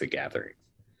necessitates a gathering.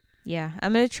 Yeah.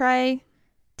 I'm going to try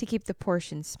to keep the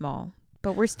portions small,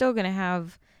 but we're still going to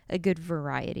have a good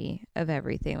variety of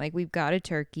everything. Like, we've got a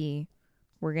turkey.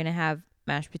 We're going to have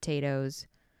mashed potatoes,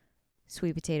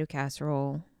 sweet potato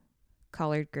casserole,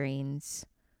 collard greens,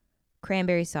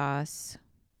 cranberry sauce.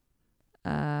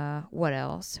 What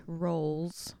else?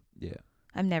 Rolls. Yeah,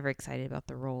 I'm never excited about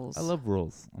the rolls. I love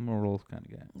rolls. I'm a rolls kind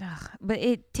of guy. Ugh, but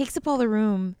it takes up all the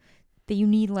room that you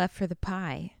need left for the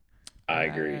pie. I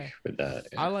agree with that.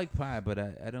 I like pie, but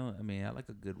I don't. I mean, I like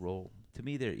a good roll. To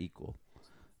me, they're equal.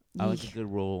 I like a Yeesh. good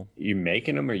roll. You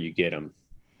making them or you get them?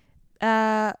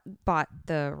 Bought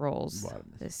the rolls Bought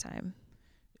 'em. this time.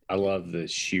 I love the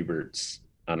Schubert's.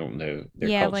 I don't know. They're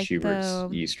Yeah, called like Schubert's the-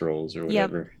 yeast rolls or Yep.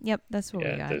 whatever. Yep, that's what we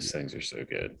Yeah, got. those things are so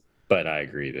good. But I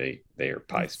agree, they are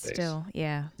pie It's space. Still,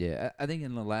 yeah. Yeah, I think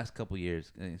in the last couple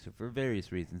years, so for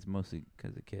various reasons, mostly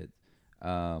because of kids,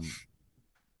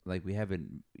 like you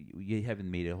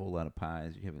haven't made a whole lot of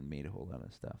pies. You haven't made a whole lot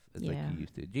of stuff. It's like Yeah. you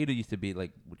used to. Gina used to be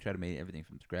like, we try to make everything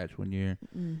from scratch one year.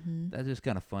 Mm-hmm. That's just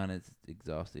kind of fun. It's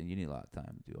exhausting. You need a lot of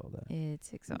time to do all that.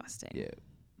 It's exhausting. Yeah,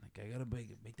 like I gotta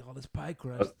make all this pie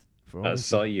crust. For all I this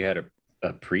saw you had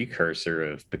a precursor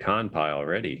of pecan pie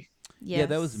already. Yeah,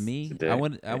 that was Yes. me. Today. I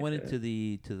went Yeah. into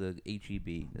the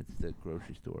HEB, that's the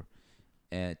grocery store,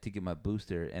 and to get my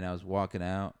booster. And I was walking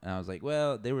out, and I was like,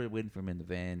 well, they were waiting for me in the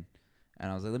van,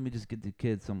 and I was like, let me just get the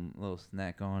kids some little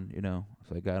snack on, you know.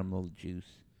 So I got them a little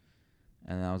juice,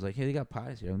 and I was like, hey, they got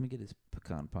pies here. Let me get this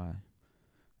pecan pie,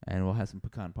 and we'll have some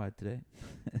pecan pie today.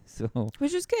 So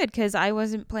Which was good because I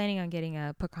wasn't planning on getting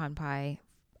a pecan pie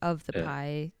of the Yeah.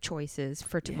 pie choices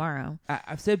for tomorrow.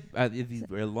 I've said, if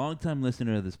you're a long-time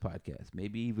listener of this podcast,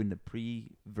 maybe even the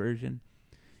pre-version,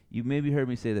 you maybe heard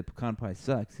me say that pecan pie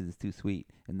sucks because it's too sweet,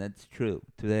 and that's true.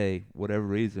 Today, whatever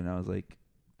reason, I was like,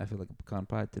 I feel like a pecan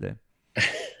pie today.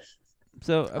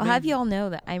 So I'll have you all know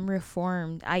that I'm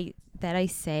reformed. I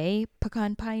say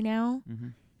pecan pie now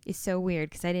is so weird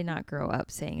because I did not grow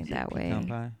up saying it that way. Pecan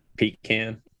pie.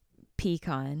 Pecan.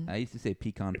 Pecan. I used to say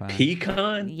pecan pie.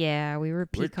 Pecan. Yeah, we were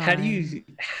pecan.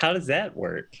 How does that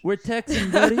work? We're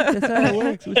Texan, buddy. That's how it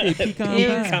works. We say pecan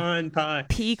pie. Pecan pie.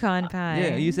 Pecan pie.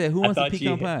 Yeah, you said who wants a thought pecan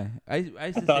you- pie? I used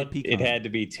I to say thought pecan. it had to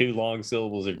be 2 long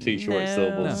syllables or 2 short No.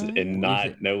 syllables, No. and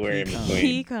not nowhere in Pecan.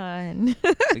 between. Pecan.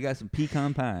 We got some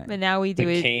pecan pie. But now we do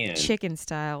it Pecan. chicken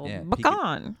style. Yeah,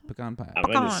 Pecan. Pecan pie. I'm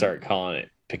gonna Pecan. start calling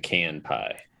it pecan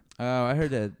pie. Oh, I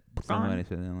heard that Pecan. somebody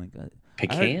said that. Like,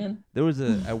 Pecan? there was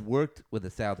I worked with a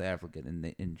South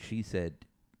African, and she said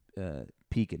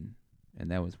pecan, and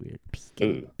that was weird.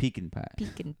 Ooh. Pecan pie.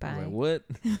 Pecan I was pie. like, what?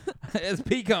 It's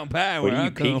pecan pie What where are I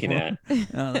you come peeking from. at?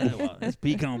 Oh, it's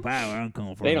pecan pie where I'm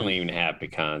coming from. They don't even have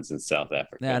pecans in South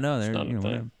Africa. Yeah, I know. It's They're not a thing.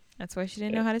 whatever. That's why she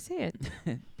didn't know how to say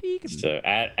it. Pecan. So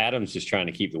Adam's just trying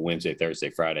to keep the Wednesday, Thursday,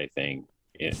 Friday thing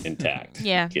intact.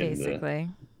 Yeah, Getting the- basically.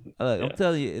 I'm Yeah.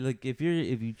 telling you, like if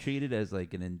you treat it as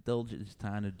like an indulgence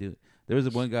time to do. There was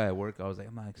one guy at work. I was like,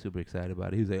 I'm not super excited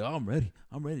about it. He was like, oh, I'm ready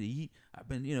to eat. I've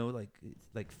been,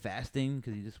 like fasting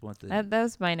because he just wants to. That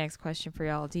was my next question for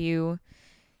y'all. Do you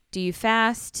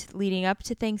fast leading up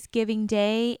to Thanksgiving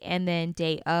Day, and then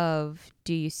day of,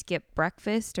 do you skip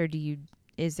breakfast, or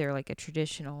is there like a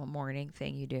traditional morning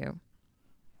thing you do?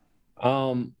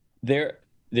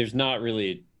 There's not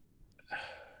really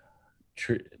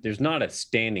there's not a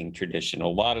standing tradition. A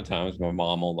lot of times my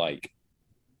mom will like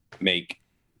make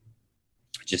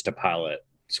just a pile of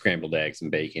scrambled eggs and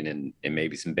bacon and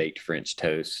maybe some baked French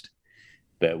toast.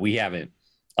 But we haven't,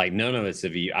 like, none of us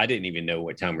I didn't even know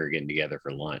what time we were getting together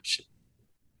for lunch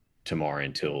tomorrow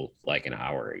until like an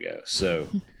hour ago. So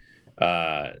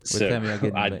time y'all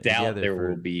getting I doubt together there for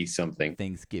will be something.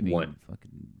 Thanksgiving. One.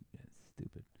 Fucking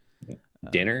stupid.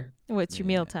 Dinner, What's your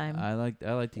Yeah, mealtime? I like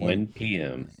to 1 eat.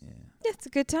 p.m. Yeah. It's a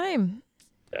good time.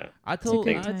 Yeah. I a told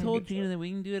great time. Gina that we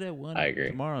can do it at 1 I agree.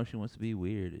 tomorrow. She wants to be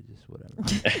weird. It's just whatever.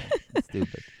 It's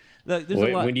stupid. Look, there's a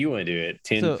lot. When do you want to do it?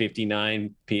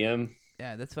 10:59 p.m.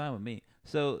 Yeah, that's fine with me.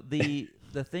 So the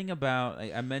thing about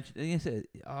I mentioned, like I said,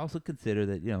 I also consider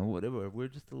that whatever we're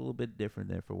just a little bit different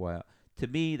there for a while. To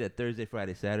me, that Thursday,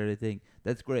 Friday, Saturday thing,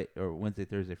 that's great, or Wednesday,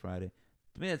 Thursday, Friday.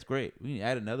 To me, that's great. We can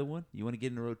add another one. You want to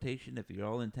get in a rotation if you're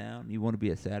all in town. You want to be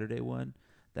a Saturday one.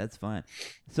 That's fine.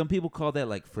 Some people call that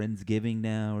like Friendsgiving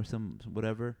now or some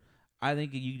whatever. I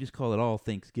think you just call it all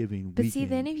Thanksgiving But weekend. see,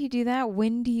 then if you do that,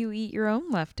 when do you eat your own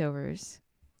leftovers?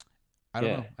 I don't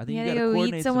Yeah. know. I think You you gotta gotta go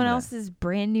coordinate eat some someone of that. else's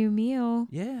brand new meal.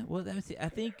 Yeah, well, I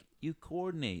think you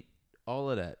coordinate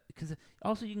all of that because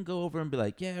also you can go over and be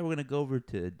like, yeah, we're gonna go over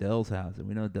to Adele's house, and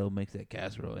we know Adele makes that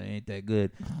casserole. It ain't that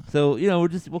good, so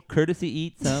we'll courtesy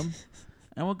eat some,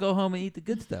 and we'll go home and eat the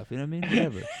good stuff. You know what I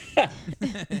mean? Whatever.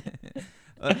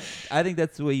 I think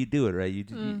that's the way you do it, right?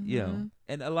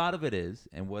 And a lot of it is,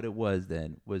 and what it was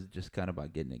then was just kind of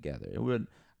about getting together.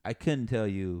 I couldn't tell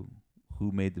you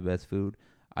who made the best food.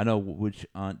 I know which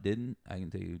aunt didn't. I can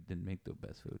tell you who didn't make the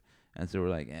best food. And so we're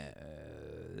like,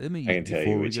 let me. I can eat tell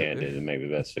before you we which go. hand did maybe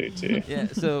the best food too. Yeah.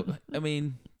 So I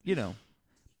mean,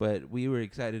 but we were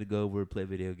excited to go over, play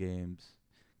video games,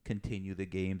 continue the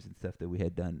games and stuff that we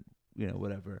had done.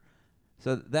 Whatever.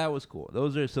 So that was cool.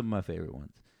 Those are some of my favorite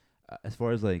ones. As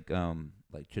far as like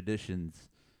traditions,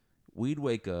 we'd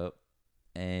wake up,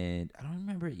 and I don't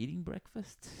remember eating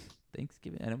breakfast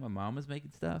Thanksgiving. I know my mom was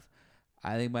making stuff.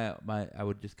 I think I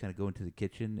would just kind of go into the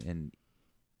kitchen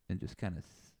and just kind of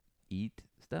eat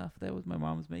stuff that was my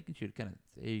mom was making. She would kind of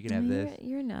say, "Hey, you can have this."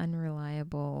 You're an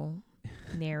unreliable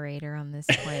narrator on this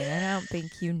point. I don't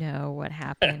think you know what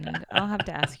happened. I'll have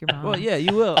to ask your mom. Well, yeah,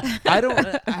 you will. I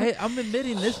don't. I'm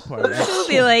admitting this part. She'll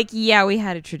be like, yeah, we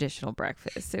had a traditional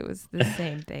breakfast. It was the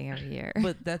same thing every year.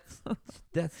 But that's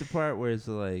the part where it's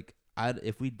like,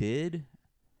 if we did,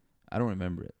 I don't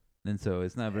remember it, and so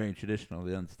it's not very traditional.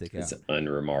 It doesn't stick It's out.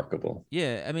 unremarkable.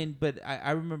 Yeah, I mean, but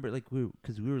I remember like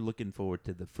because we were looking forward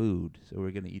to the food, so we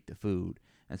were gonna eat the food,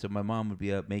 and so my mom would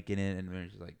be up making it, and we were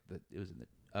just like, it was in the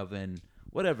oven,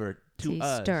 whatever. So To you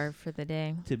us, starve for the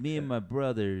day. to me and my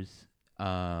brothers,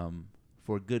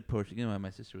 for a good portion. My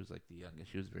sister was like the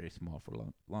youngest; she was very small for a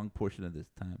long portion of this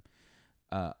time.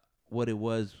 What it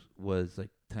was like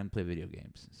time to play video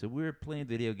games. So we were playing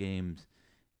video games,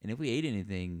 and if we ate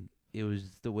anything, it was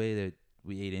the way that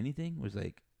we ate anything was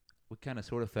like we kind of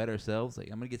sort of fed ourselves. Like,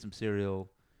 I'm gonna get some cereal.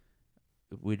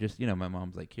 We just, my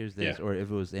mom's like, here's this, Yeah. or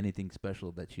if it was anything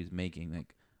special that she's making,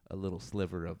 like a little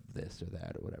sliver of this or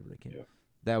that or whatever it came. Yeah.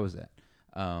 That was that.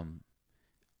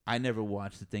 I never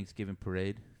watched the Thanksgiving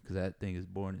parade because that thing is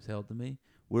boring as hell to me.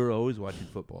 We're always watching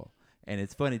football, and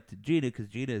it's funny to Gina because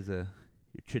Gina is a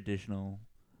traditional.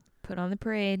 Put on the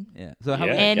parade. Yeah. So how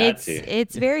Yeah. And got it's to.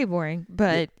 it's very boring,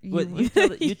 but you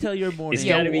tell you tell your morning. It's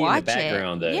got to be in the watch it.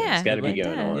 background, though. Yeah, It's got to be it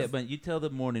going does. on. Yeah, but you tell the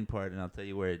morning part, and I'll tell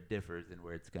you where it differs and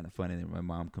where it's kind of funny. And my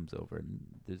mom comes over, and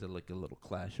there's a little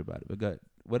clash about it. But go ahead.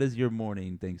 What is your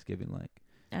morning Thanksgiving like?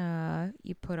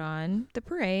 You put on the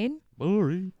parade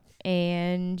Boring.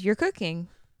 and you're cooking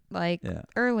like Yeah.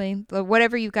 early,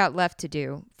 whatever you got left to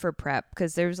do for prep,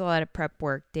 because there's a lot of prep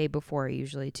work day before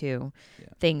usually too. Yeah.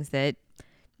 Things that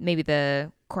maybe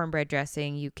the cornbread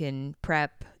dressing you can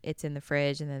prep, it's in the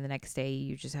fridge, and then the next day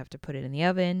you just have to put it in the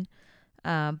oven.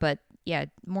 But yeah,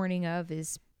 morning of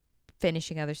is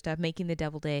finishing other stuff, making the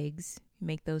deviled eggs,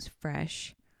 make those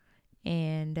fresh,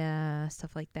 and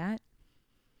stuff like that.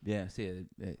 Yeah. See,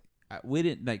 we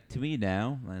didn't like to me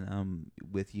now, and I'm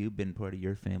with you, been part of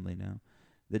your family now.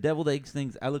 The deviled eggs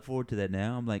things, I look forward to that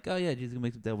now. I'm like, oh yeah, she's gonna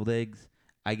make some deviled eggs.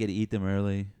 I get to eat them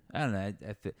early. I don't know.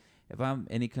 If I'm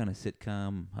any kind of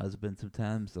sitcom husband,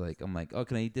 sometimes like I'm like, oh,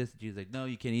 can I eat this? And she's like, no,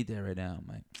 you can't eat that right now. I'm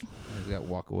like, I just gotta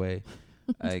walk away.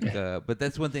 Like, but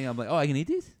that's one thing I'm like, oh, I can eat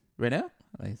these right now.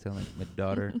 I sound like my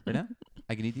daughter right now.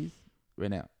 I can eat these right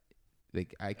now.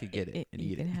 Like I could get it and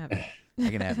you eat can it. have it. I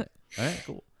can have it. All right,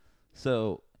 cool.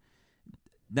 So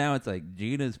now it's like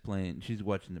Gina's playing. She's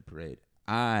watching the parade.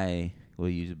 I will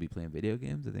usually be playing video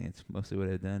games. I think it's mostly what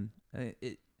I've done.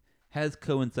 It has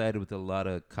coincided with a lot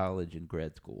of college and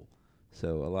grad school.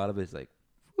 So a lot of it's like,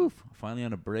 oof, finally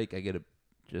on a break. I get to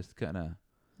just kind of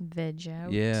Veg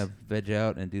out. yeah, veg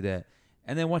out and do that,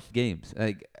 and then watch the games.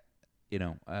 Like,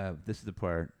 this is the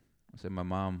part. So my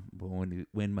mom,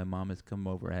 when my mom has come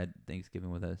over, had Thanksgiving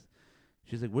with us.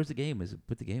 She's like, "Where's the game? Is it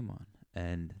put the game on?"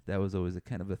 And that was always a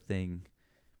kind of a thing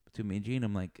between me and Gene.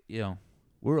 I'm like,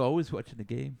 we're always watching the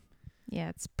game. Yeah,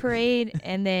 it's parade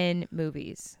and then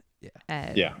movies.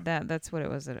 Yeah. Yeah. That's what it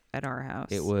was at our house.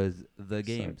 It was the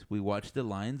games. We watched the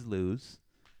Lions lose,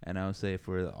 and I would say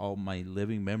for all my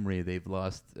living memory, they've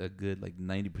lost a good like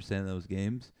 90% of those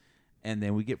games. And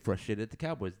then we get frustrated at the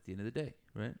Cowboys at the end of the day,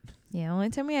 right? Yeah, the only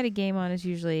time we had a game on is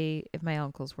usually if my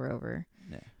uncles were over.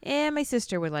 Yeah. And my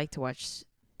sister would like to watch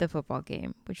the football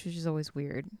game, which was just always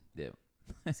weird. Yeah.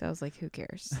 So I was like, who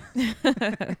cares?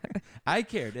 I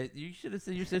cared. You should have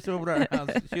sent your sister over to our house.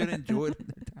 She would have enjoyed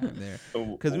the time there. Oh,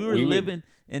 Because we were living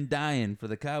and dying for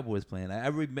the Cowboys playing. I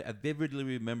vividly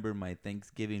remember my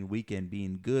Thanksgiving weekend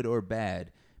being good or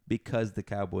bad because the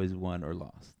Cowboys won or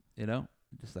lost.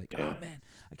 Just like, oh, man,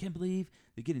 I can't believe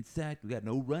they're getting sacked. We got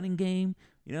no running game.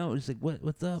 It's like,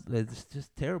 what's up? It's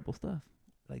just terrible stuff.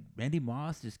 Like Randy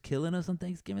Moss just killing us on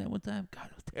Thanksgiving at one time. God,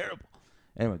 it was terrible.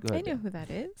 Anyway, go I ahead. know who that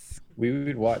is. We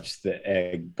would watch the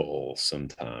Egg Bowl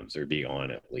sometimes, or be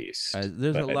on at least.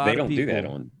 There's a But lot they of don't do that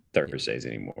people- on Thursdays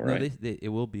anymore, No, right? it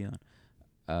will be on.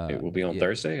 It will be on yeah.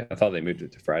 Thursday. I thought they moved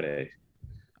it to Friday.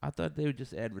 I thought they would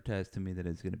just advertise to me that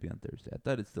it's going to be on Thursday. I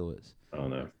thought it still is. I don't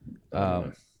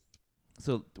know.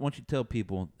 So why don't you tell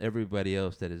people, everybody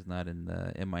else that is not in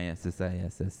the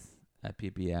MISSISS at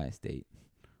PPI state,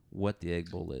 what the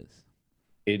Egg Bowl is?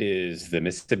 It is the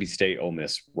Mississippi State Ole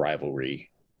Miss rivalry,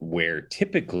 where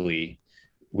typically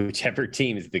whichever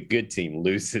team is the good team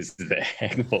loses the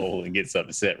Egg Bowl and gets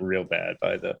upset real bad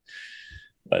by the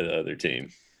other team.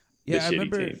 Yeah, the I shitty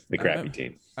remember, team, the crappy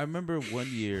team. I remember one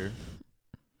year,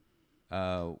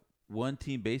 one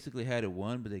team basically had it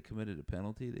won, but they committed a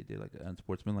penalty. They did like an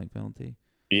unsportsmanlike penalty.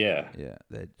 Yeah, Yeah,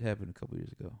 that happened a couple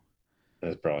years ago.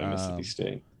 that's probably Mississippi Um,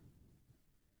 State.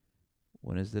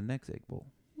 When is the next Egg Bowl?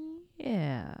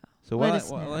 Yeah. So Let while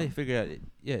us I know. figure out,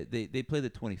 they play the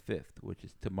 25th, which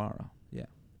is tomorrow. Yeah,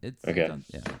 it's Okay.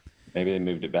 yeah. Maybe they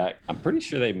moved it back. I'm pretty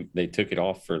sure they took it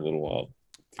off for a little while.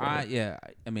 I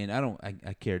mean,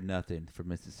 I cared nothing for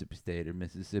Mississippi State or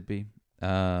Mississippi.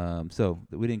 So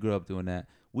we didn't grow up doing that.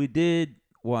 We did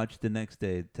watch the next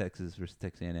day Texas versus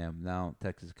Texas A&M. Now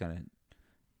Texas kind of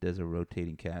does a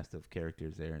rotating cast of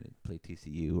characters there, and they play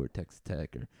TCU or Texas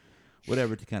Tech or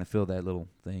whatever to kind of fill that little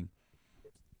thing.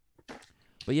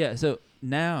 But yeah, so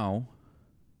now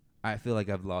I feel like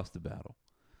I've lost the battle.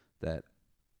 That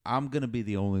I'm gonna be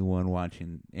the only one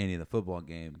watching any of the football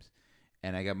games.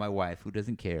 And I got my wife who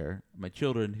doesn't care, my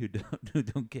children who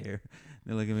don't care.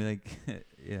 They look at me like,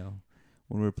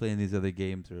 when we're playing these other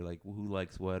games, or like, who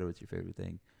likes what, or what's your favorite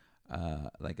thing?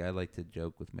 Like I like to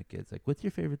joke with my kids, like, what's your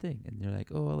favorite thing? And they're like,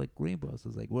 oh, I like rainbows. I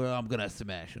was like, well, I'm gonna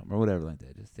smash them or whatever like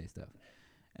that. Just say stuff.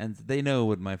 And they know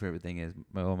what my favorite thing is.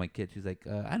 My kid, she's like,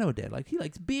 I know Dad. Like he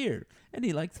likes beer and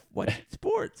he likes watching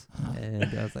sports. And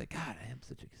I was like, God, I am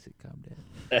such a sitcom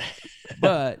dad.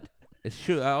 But It's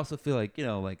true. I also feel like,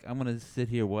 like I'm gonna sit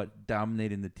here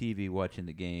dominating the TV, watching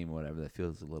the game, whatever. That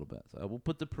feels a little bit. So I will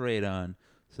put the parade on,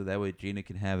 so that way Gina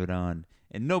can have it on,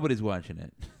 and nobody's watching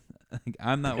it. Like,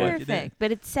 I'm not watching it. Perfect.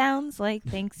 But it sounds like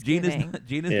Thanksgiving.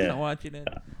 Gina's Yeah. not watching it.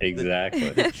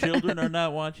 Exactly. The children are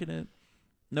not watching it.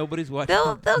 Nobody's watching.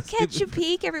 They'll catch a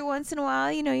peek every once in a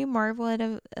while. You marvel at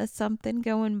a something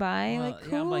going by. Well, like,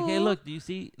 cool. yeah, I'm like, hey, look, do you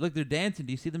see? Look, they're dancing.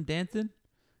 Do you see them dancing?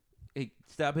 Hey,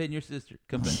 stop hitting your sister.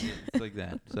 Come back here. It's like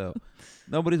that. So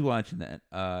nobody's watching that.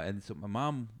 And so my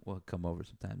mom will come over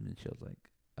sometimes, and she'll like,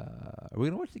 "Are we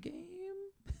gonna watch the game?"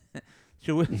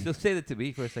 she'll say that to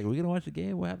me for a second. Are we gonna watch the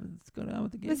game? What happens? What's going on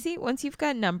with the game? But see, once you've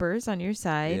got numbers on your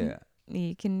side, Yeah.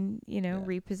 you can, Yeah.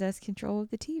 repossess control of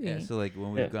the TV. Yeah, so like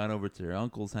when we've gone over to your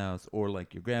uncle's house or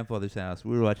like your grandfather's house,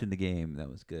 we were watching the game. That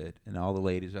was good. And all the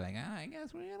ladies are like, I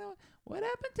guess we're gonna. What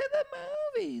happened to the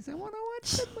movies? I want to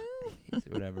watch the movies.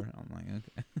 Or whatever. I'm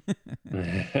like,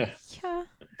 okay. Yeah.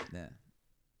 Yeah.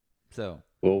 So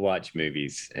We'll watch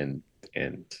movies and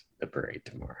the parade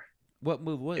tomorrow. what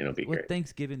movie? It'll be What great.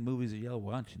 Thanksgiving movies are y'all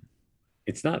watching?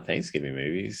 It's not Thanksgiving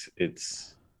movies.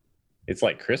 It's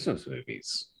like Christmas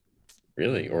movies,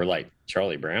 really, or like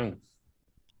Charlie Brown.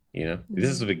 This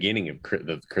is the beginning of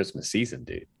the Christmas season,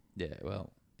 dude. Yeah.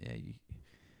 Well. Yeah.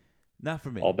 Not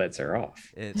for me. All bets are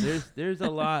off. There's a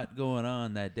lot going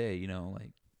on that day.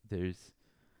 Like there's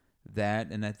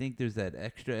that, and I think there's that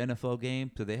extra NFL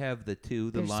game. So they have the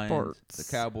There's Lions, sports.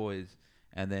 the Cowboys,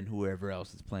 and then whoever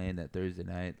else is playing that Thursday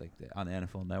night, like on the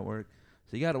NFL Network.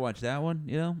 So you got to watch that one.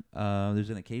 There's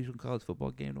an occasional college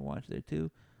football game to watch there too.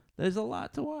 There's a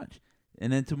lot to watch.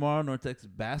 And then tomorrow, North Texas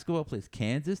basketball plays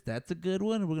Kansas. That's a good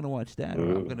one. We're gonna watch that.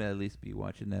 Or I'm gonna at least be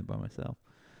watching that by myself.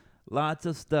 Lots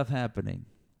of stuff happening.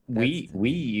 We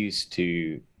used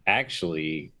to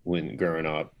actually, when growing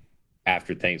up,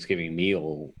 after Thanksgiving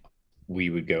meal, we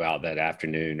would go out that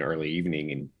afternoon, early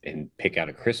evening, and pick out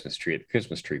a Christmas tree at the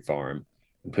Christmas tree farm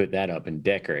and put that up and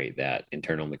decorate that and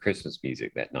turn on the Christmas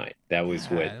music that night. That was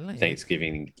what Golly.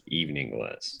 Thanksgiving evening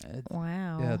was.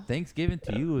 Wow. Yeah, Thanksgiving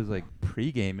to you was like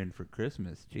pre-gaming for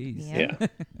Christmas. Jeez. Yeah. Yeah.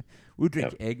 We'd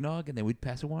drink eggnog and then we'd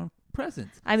pass around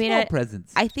presents. I mean, Small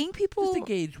presents. I think people, just to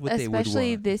gauge what they would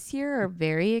especially want. this year, are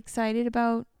very excited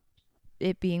about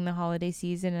it being the holiday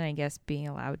season, and I guess being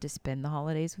allowed to spend the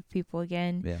holidays with people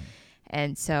again. Yeah.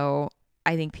 And so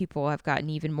I think people have gotten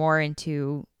even more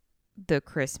into the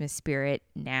Christmas spirit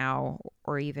now,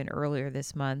 or even earlier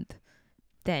this month,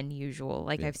 than usual.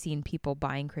 Like, Yeah. I've seen people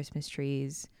buying Christmas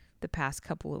trees the past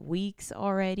couple of weeks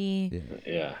already, Yeah.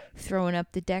 Yeah. throwing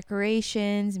up the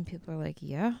decorations, and people are like,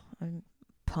 yeah, I'm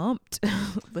pumped.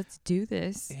 Let's do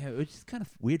this. Yeah, which is kind of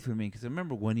weird for me because I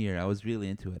remember one year I was really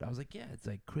into it. I was like, yeah, it's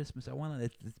like Christmas. I want to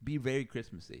be very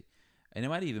Christmassy. And it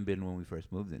might have even been when we first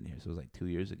moved in here. So it was like 2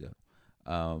 years ago.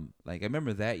 Like I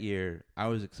remember that year I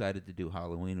was excited to do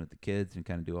Halloween with the kids and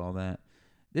kind of do all that.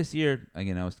 This year,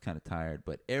 again, I was kind of tired,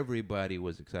 but everybody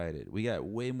was excited. We got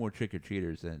way more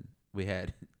trick-or-treaters than we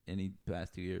had any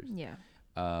past 2 years. Yeah.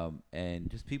 And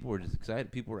just people were just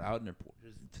excited. People were out in their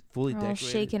porches, fully We're all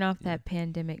decorated. shaking off Yeah. that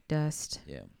pandemic dust.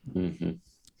 Yeah. Hmm.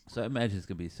 So I imagine it's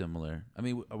gonna be similar. I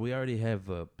mean, we already have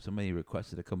somebody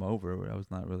requested to come over. I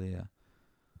was not really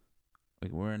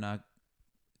like we're not.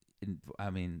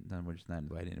 We're just not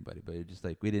inviting anybody. But it's just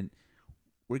like we didn't.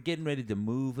 We're getting ready to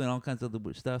move and all kinds of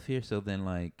other stuff here. So then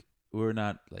like we're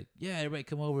not like everybody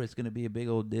come over. It's gonna be a big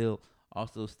old deal.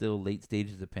 Also, still late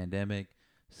stages of pandemic.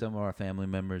 Some of our family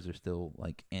members are still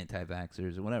like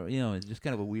anti-vaxxers or whatever. It's just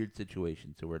kind of a weird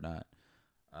situation. So we're not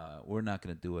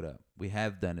going to do it up. We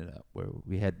have done it up where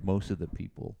we had most of the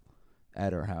people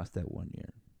at our house that one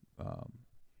year.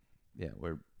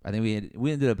 I think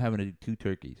we ended up having to do 2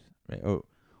 turkeys, right? Oh,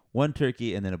 1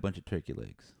 turkey and then a bunch of turkey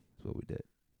legs. That's what we did.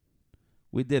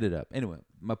 We did it up. Anyway,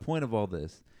 my point of all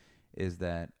this is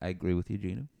that I agree with you,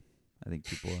 Gina. I think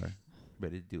people are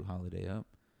ready to do holiday up.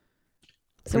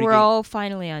 So we're all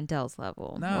finally on Dell's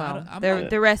level. No, well, I'm the not.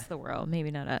 the rest of the world,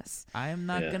 maybe not us. I am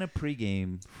not Yeah. going to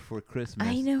pregame for Christmas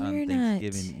I know on you're not.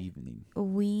 Thanksgiving evening.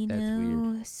 We That's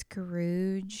know weird.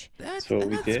 Scrooge. That's what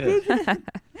we not did.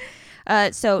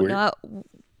 Scrooge. So We're- no,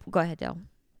 go ahead, Dell.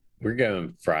 We're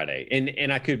going Friday,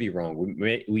 and I could be wrong.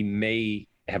 We may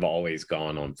have always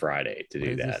gone on Friday to What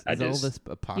do is that. this? Is all this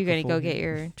You're gonna go apocryphal get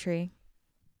here? your tree.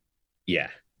 Yeah.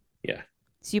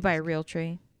 So you buy a real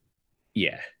tree.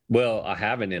 Yeah. Well, I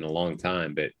haven't in a long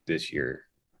time, but this year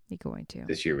You're going to.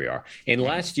 we are. And Nice.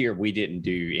 last year we didn't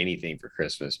do anything for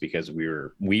Christmas because we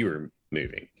were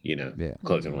moving, Yeah,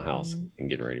 closing the house Mhm. and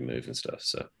getting ready to move and stuff.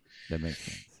 So that makes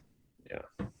sense.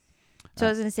 So I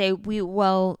was gonna say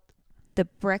the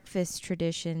breakfast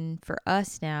tradition for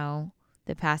us now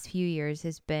the past few years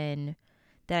has been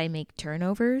that I make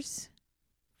turnovers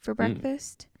for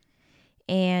breakfast.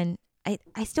 And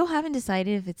I still haven't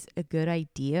decided if it's a good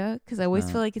idea because I always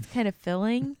No. feel like it's kind of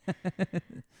filling,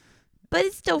 but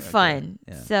it's still Okay, fun.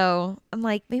 yeah. So I'm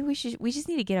like, maybe we just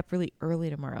need to get up really early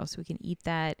tomorrow so we can eat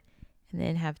that and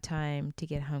then have time to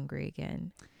get hungry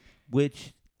again.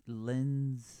 Which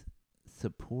lends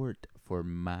support for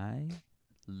my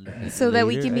So that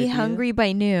we later can be idea. hungry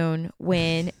by noon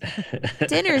when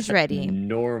dinner's ready.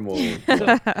 Normal So, to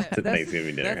that's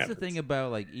Thanksgiving dinner that's happens. the thing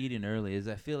about like eating early is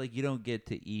I feel like you don't get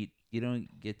to eat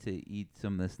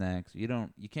some of the snacks. You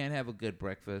can't have a good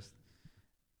breakfast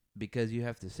because you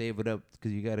have to save it up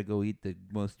because you got to go eat the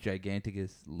most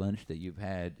giganticest lunch that you've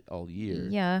had all year.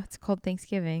 Yeah, it's called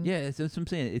Thanksgiving. Yeah, that's what I'm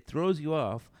saying. It throws you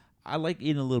off. I like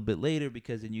eating a little bit later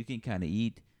because then you can kind of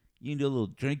eat. You can do a little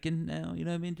drinking now. You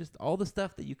know what I mean? Just all the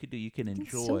stuff that you could do, you can You can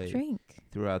still enjoy drink.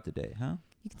 throughout the day, huh?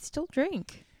 You can still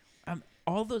drink.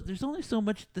 There's only so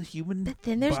much the human. But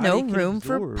then there's body no can room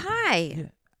for absorb. pie. Yeah.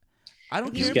 I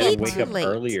don't You You care just eat gotta about wake too up late.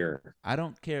 earlier. I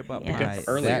don't care about Yes. pie Wake up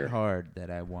that earlier. hard that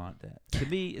I want that. To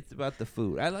me, it's about the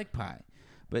food. I like pie,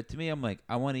 but to me, I'm like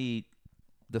I want to eat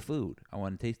the food. I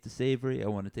want to taste the savory. I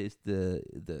want to taste the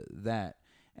that,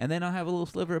 and then I'll have a little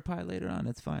sliver of pie later on.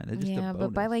 It's fine. It's just a Yeah,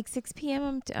 but by bonus. like 6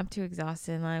 p.m. I'm too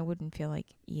exhausted and I wouldn't feel like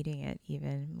eating it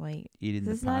even. Like Eating this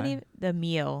the is not pie. even the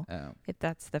meal. Oh. If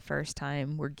that's the first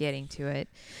time we're getting to it.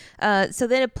 So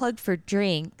then a plug for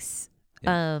drinks.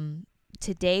 Yeah.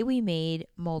 Today we made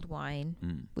mulled wine,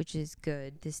 Mm. which is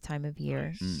good this time of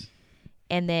year. Mm.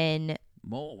 And then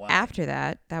Mulled wine. after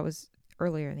that was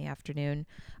earlier in the afternoon,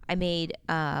 I made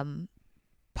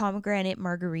pomegranate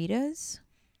margaritas.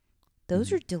 Those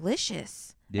Mhm. are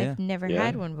delicious. Yeah. I've never Yeah.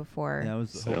 had one before. Yeah, I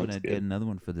was Sounds hoping I'd good. get another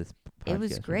one for this podcast. It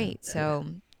was right now. great. So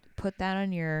put that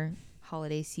on your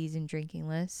holiday season drinking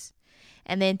list.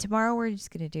 And then tomorrow we're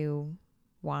just going to do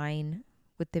wine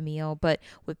with the meal, but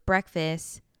with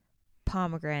breakfast,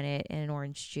 pomegranate and an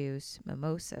orange juice,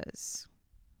 mimosas.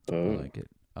 I Oh, like it.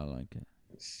 I like it.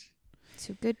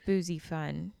 So good boozy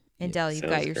fun. And Yeah, Del, you've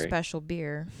got sounds your great. special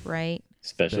beer, right?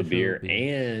 special beer,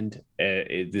 beer. and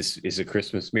this is a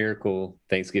Christmas miracle,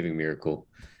 Thanksgiving miracle.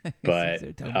 Since But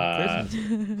they're talking about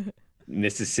Christmas.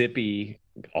 Mississippi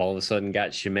all of a sudden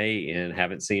got Chimay and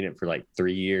haven't seen it for like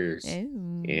 3 years,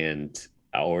 Ooh. and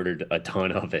I ordered a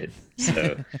ton of it.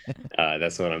 So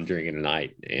that's what I'm drinking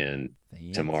tonight, and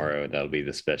Fancy. tomorrow that'll be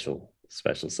the special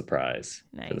surprise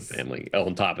for the Nice. family. Oh,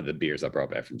 on top of the beers I brought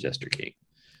back from Jester King.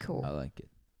 Cool. I like it.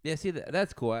 Yeah, see,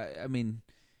 that's cool. I mean,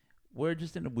 we're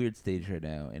just in a weird stage right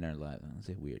now in our lives. I don't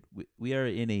say weird. We are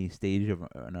in a stage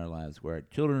in our lives where our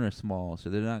children are small, so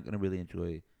they're not going to really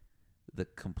enjoy the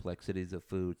complexities of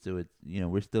food. So it's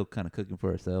we're still kind of cooking for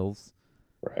ourselves,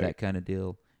 Right. that kind of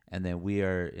deal. And then we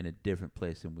are in a different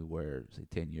place than we were, say,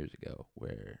 10 years ago,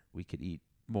 where we could eat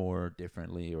more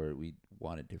differently or we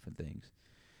wanted different things.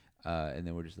 And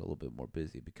then we're just a little bit more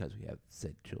busy because we have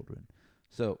said children.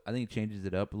 So I think it changes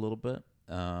it up a little bit.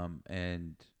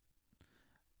 And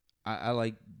I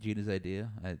like Gina's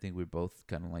idea. I think we're both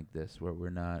kind of like this, where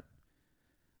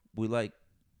we like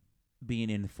being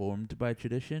informed by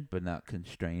tradition, but not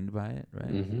constrained by it, right?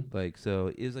 Mhm. Like,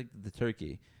 so it's like the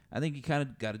turkey. I think you kind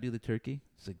of got to do the turkey.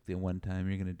 It's like the one time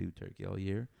you're going to do turkey all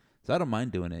year. So I don't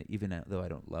mind doing it, even though I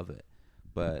don't love it.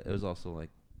 But it was also like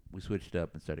we switched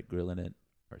up and started grilling it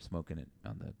or smoking it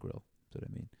on the grill. That's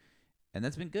what I mean. And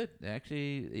that's been good.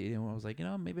 Actually, I was like,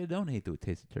 maybe I don't hate the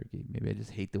taste of turkey. Maybe I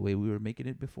just hate the way we were making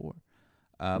it before.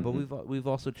 But Mhm. we've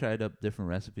also tried up different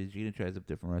recipes. Gina tries up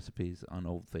different recipes on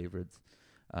old favorites.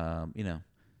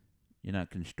 You're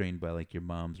not constrained by like your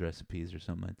mom's recipes or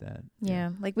something like that.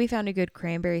 Yeah, like we found a good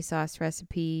cranberry sauce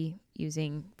recipe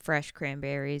using fresh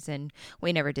cranberries, and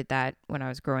we never did that when I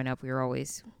was growing up. We were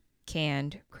always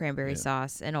canned cranberry Yeah.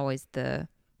 sauce and always the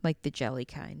jelly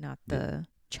kind, not the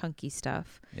chunky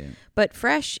stuff. Yeah. But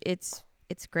fresh, it's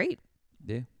great.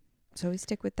 Yeah. So we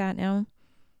stick with that now.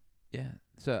 Yeah.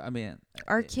 So I mean,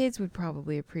 Our kids would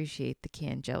probably appreciate the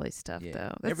canned jelly stuff, yeah,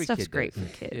 though. That every stuff's kid great does.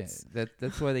 for kids. Yeah,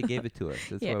 that's why they gave it to us.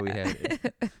 That's why we had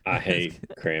it. I hate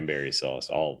cranberry sauce,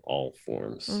 all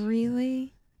forms.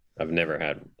 Really? I've never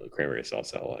had cranberry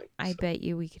sauce I like. I so. bet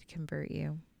you we could convert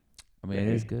you. I mean, it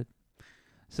is good.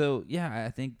 So yeah, I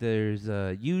think there's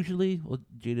usually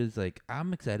Gina's like,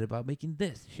 I'm excited about making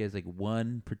this. She has like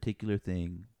one particular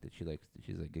thing that she likes.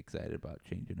 She's like excited about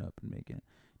changing up and making it.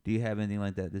 Do you have anything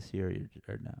like that this year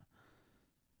or no?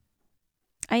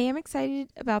 I am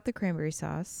excited about the cranberry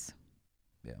sauce.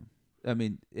 Yeah. I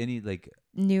mean, any like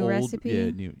New old, recipe?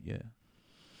 Yeah.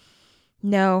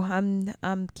 No,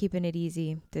 I'm keeping it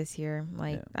easy this year.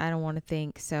 Like Yeah. I don't want to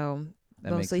think. So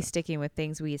That makes mostly sense. sticking with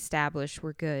things we established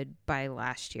were good by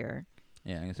last year.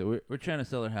 Yeah, so we're trying to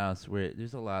sell our house where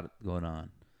there's a lot going on.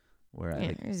 Where I Yeah,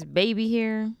 like there's a baby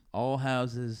here. all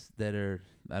houses that are,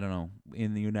 I don't know,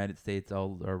 in the United States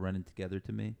all are running together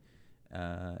to me,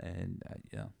 and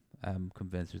yeah, I'm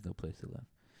convinced there's no place to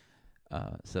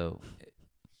live. So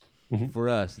Mhm. for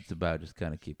us, it's about just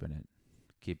kind of keeping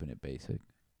it basic.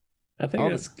 I think All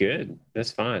that's the good.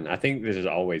 That's fine. I think there's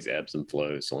always ebbs and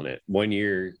flows on it. One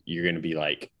year you're going to be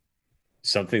like,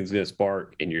 something's going to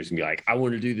spark, and you're just going to be like, I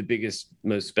want to do the biggest,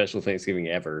 most special Thanksgiving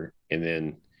ever. And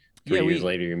then yeah 3 years we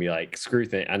later, you're going to be like, screw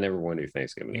thing. I never want to do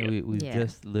Thanksgiving yeah again. we've Yeah.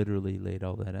 just literally laid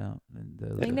all that out, and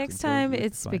Like the next conclusion time, is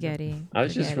it's find it. spaghetti. I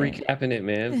was just Forget recapping it,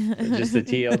 man. Just the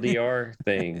TLDR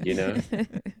thing,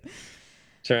 it.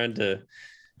 trying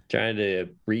to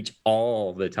reach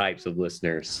all the types of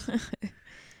listeners.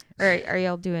 All right, are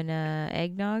y'all doing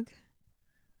eggnog?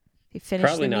 You finish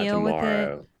Probably the not meal with it.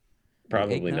 tomorrow. We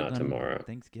Probably eggnog not on tomorrow.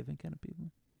 Thanksgiving kind of people.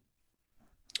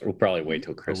 We'll probably wait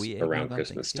till Are we around eggnog on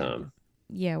Christmas Thanksgiving? time.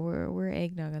 Yeah, we're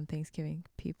eggnog on Thanksgiving,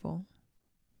 people.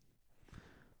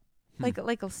 Hmm.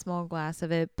 Like a small glass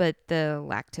of it, but the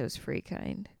lactose free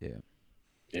kind. Yeah,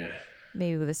 Yeah.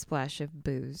 Maybe with a splash of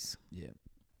booze. yeah.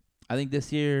 I think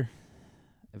this year,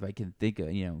 if I can think of,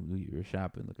 we were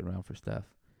shopping, looking around for stuff.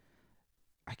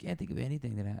 I can't think of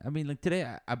anything I mean, like today,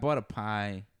 I bought a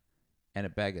pie and a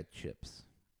bag of chips.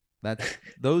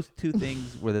 Those two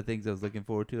things were the things I was looking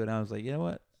forward to, and I was like, you know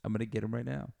what? I'm gonna get them right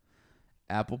now.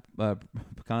 Apple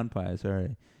pecan pie,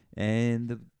 sorry, and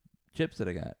the chips that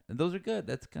I got, and those are good.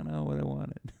 That's kind of what I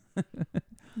wanted.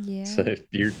 Yeah. So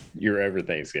you're over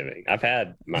Thanksgiving. I've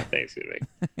had my Thanksgiving.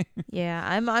 Yeah,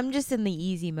 I'm just in the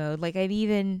easy mode. Like I've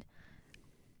even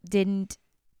didn't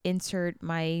insert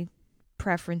my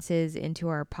preferences into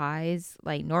our pies.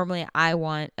 Like normally I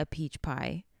want a peach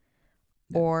pie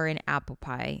Yeah. or an apple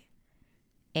pie.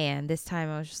 And this time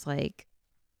I was just like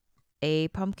a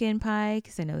pumpkin pie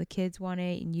because I know the kids want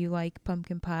it and you like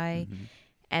pumpkin pie. Mhm.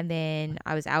 And then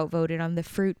I was outvoted on the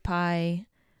fruit pie.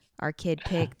 Our kid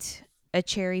picked a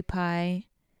cherry pie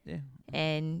Yeah.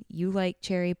 and you like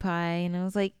cherry pie. And I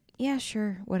was like, yeah,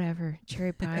 sure, whatever.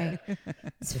 Cherry pie.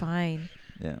 It's fine.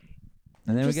 Yeah.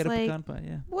 And then we Just get a like, pecan pie.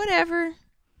 Yeah. whatever.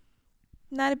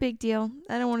 Not a big deal.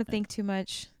 I don't want to Yeah. think too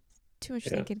much. Too much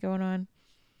Yeah. thinking going on.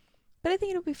 But I think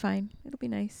it'll be fine. It'll be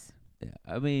nice. Yeah.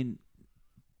 I mean,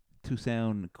 to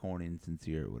sound corny and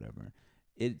sincere or whatever,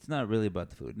 it's not really about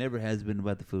the food. It never has been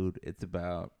about the food. It's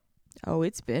about Oh,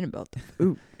 it's been about the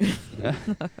food.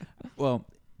 well,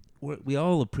 we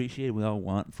all appreciate, we all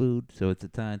want food, so it's a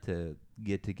time to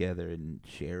get together and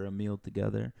share a meal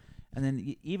together. And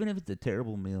then even if it's a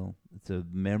terrible meal, it's a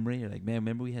memory. You're like, man,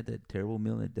 remember we had that terrible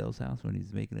meal at Dell's house when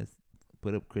he's making us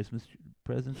put up Christmas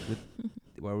presents with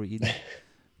while we're eating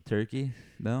turkey?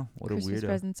 No, what Christmas a weirdo.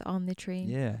 presents on the tree.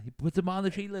 Yeah, he puts them on the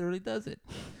tree. Literally does it.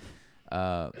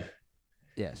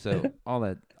 Yeah. So all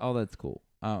that's cool.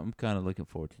 I'm kind of looking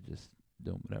forward to just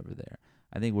doing whatever there.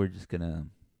 I think we're just gonna.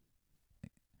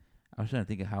 I was trying to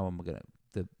think of how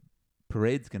the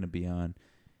parade's gonna be on,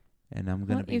 and I'm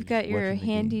gonna Well, be. you've got your watching the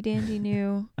handy game. dandy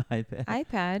new iPad.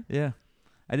 iPad Yeah,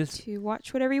 I just to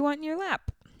watch whatever you want in your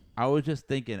lap. I was just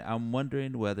thinking. I'm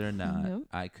wondering whether or not Yep.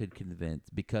 I could convince,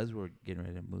 because we're getting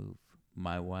ready to move,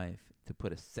 my wife to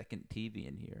put a second TV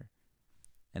in here.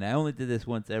 And I only did this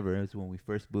once ever. It was when we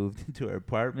first moved into our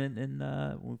apartment, and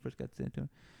when we first got to San Antonio,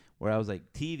 where I was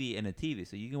like, TV and a TV,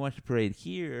 so you can watch the parade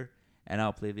here, and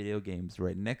I'll play video games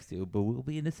right next to it, but we'll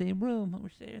be in the same room and we're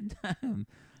sharing time.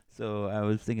 So I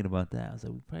was thinking about that. I was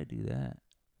like, we'd probably do that.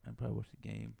 I'd probably watch the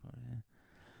game. Probably, yeah.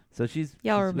 So Y'all she's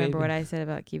remember what waving. I said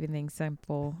about keeping things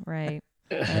simple, right?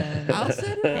 I'll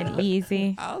set it up. And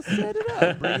easy. I'll set it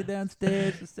up. Bring it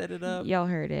downstairs and set it up. Y'all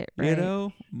heard it, right? You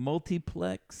know,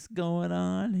 multiplex going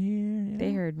on here.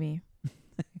 They heard me.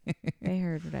 They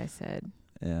heard what I said.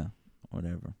 Yeah,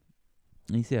 whatever.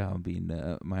 You see how I'm being,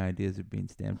 my ideas are being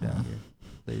stamped out here,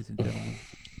 ladies and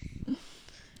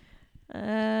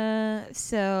gentlemen.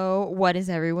 So what is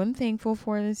everyone thankful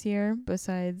for this year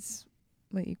besides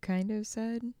what you kind of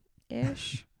said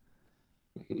ish?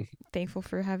 Thankful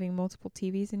for having multiple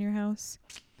TVs in your house?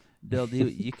 Del, do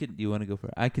you want to go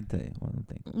first? I can tell you one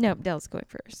thing. No, Dell's going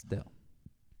first. Del.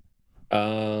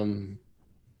 I'm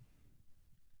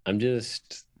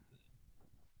just,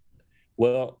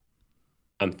 well,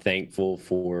 I'm thankful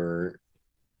for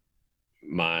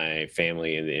my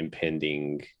family and the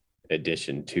impending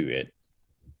addition to it,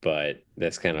 but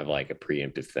that's kind of like a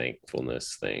preemptive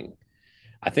thankfulness thing.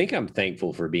 I think I'm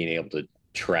thankful for being able to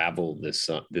travel this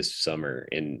summer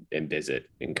and visit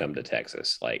and come to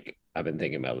Texas. Like I've been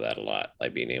thinking about that a lot,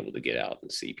 like being able to get out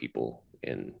and see people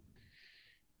and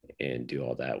do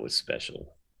all that was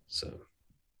special. So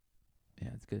Yeah,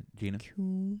 it's good. Gina,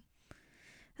 Cool.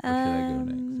 or should I go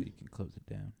next so you can close it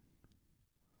down?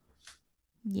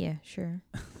 Yeah, sure.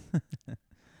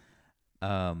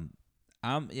 Um,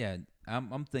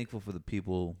 I'm thankful for the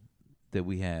people that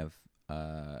we have.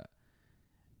 I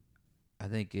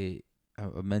think I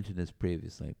mentioned this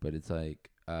previously, but it's like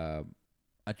I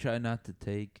try not to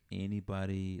take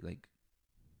anybody like,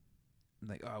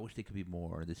 oh, I wish they could be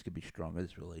more, or this could be stronger,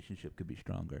 this relationship could be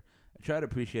stronger. I try to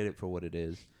appreciate it for what it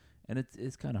is, and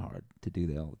it's kind of hard to do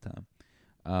that all the time.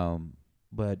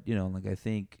 But like I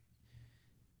think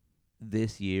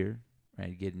this year,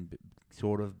 right, getting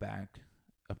sort of back,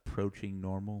 approaching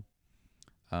normal.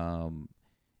 Um,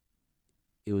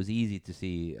 it was easy to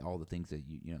see all the things that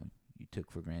you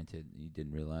took for granted, and you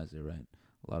didn't realize it, right?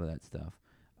 A lot of that stuff,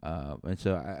 and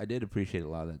so I did appreciate a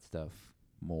lot of that stuff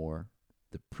more,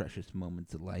 the precious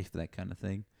moments of life, that kind of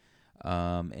thing.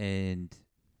 And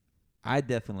I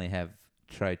definitely have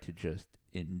tried to just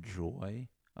enjoy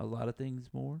a lot of things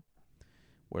more.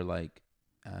 Where like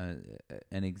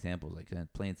an example, like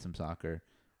playing some soccer,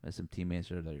 some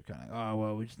teammates are like kind of, oh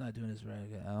well, we're just not doing this right.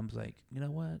 I'm just like, you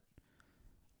know what?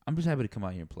 I'm just happy to come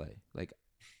out here and play. Like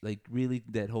really,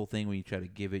 that whole thing when you try to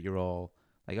give it your all.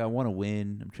 Like I want to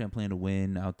win. I'm trying playing to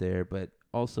win out there, but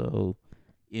also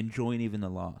enjoying even the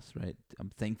loss. Right.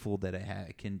 I'm thankful that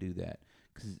I can do that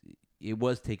because it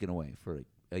was taken away for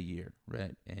a year,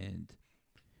 right? And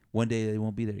one day they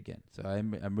won't be there again. So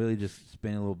I'm really just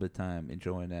spending a little bit of time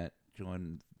enjoying that,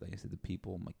 enjoying, like I said, the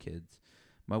people, my kids,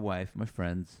 my wife, my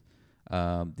friends,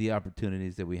 the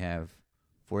opportunities that we have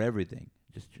for everything.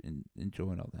 Just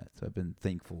enjoying all that. So I've been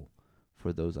thankful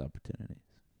for those opportunities.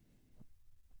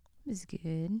 It was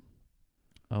good.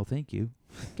 Oh, thank you.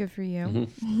 Good for you.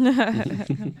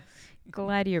 Mhm.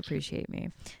 Glad you appreciate me.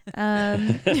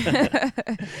 Um,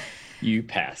 You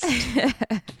passed.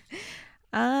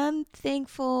 I'm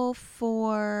thankful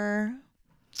for.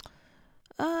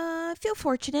 I feel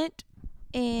fortunate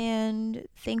and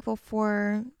thankful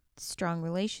for strong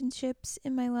relationships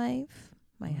in my life.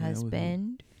 My Oh, yeah, with who?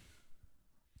 husband,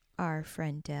 our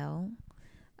friend Dell,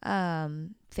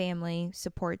 family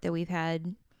support that we've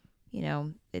had.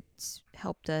 It's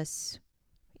helped us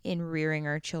in rearing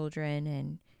our children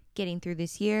and getting through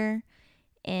this year.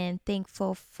 And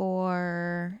thankful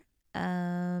for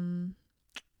there's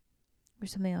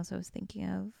something else I was thinking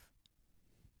of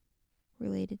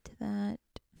related to that,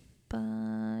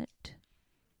 but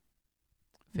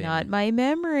not Family. my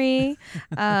memory.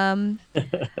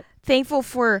 Thankful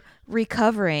for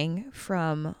recovering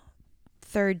from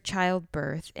third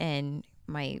childbirth and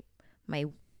my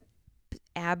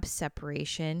ab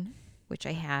separation, which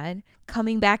I had,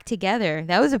 coming back together.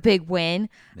 That was a big win.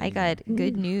 There I you got go.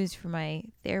 good news from my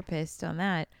therapist on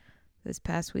that this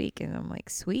past week, and I'm like,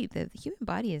 sweet. The human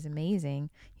body is amazing.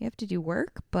 You have to do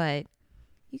work, but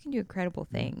you can do incredible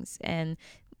Yeah. things. And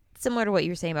similar to what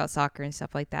you were saying about soccer and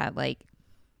stuff like that, like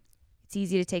it's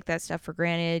easy to take that stuff for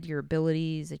granted, your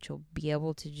abilities that you'll be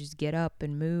able to just get up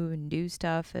and move and do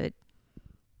stuff. It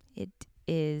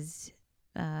is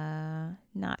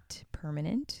not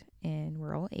permanent, and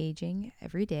we're all aging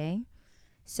every day.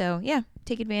 So, yeah,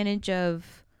 take advantage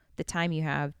of the time you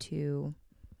have to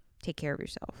take care of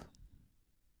yourself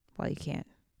while you can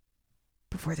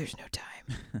before there's no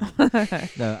time.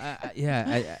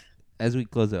 No, as we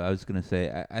close up, I was gonna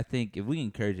say I think if we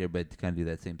encourage everybody to kind of do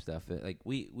that same stuff, like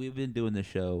we've been doing the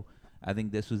show. I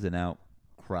think this was an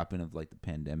outcropping of like the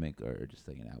pandemic, or just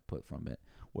like an output from it.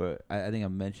 Where I think I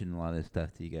mentioned a lot of this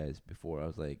stuff to you guys before. I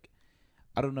was like,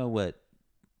 I don't know what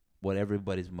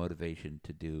everybody's motivation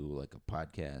to do like a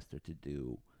podcast or to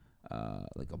do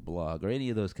like a blog or any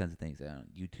of those kinds of things,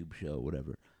 YouTube show,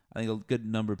 whatever. I think a good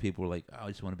number of people were like, oh, I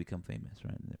just want to become famous,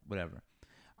 right? Whatever.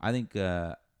 I think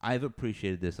I've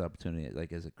appreciated this opportunity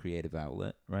like as a creative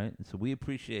outlet, right? And so we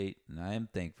appreciate, and I am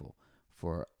thankful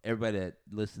for everybody that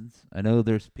listens. I know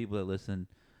there's people that listen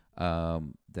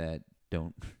that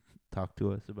don't talk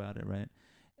to us about it, right?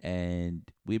 And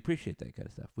we appreciate that kind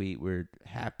of stuff. We're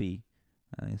happy.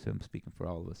 I think so. I'm speaking for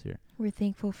all of us here. We're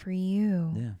thankful for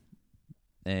you. Yeah.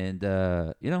 And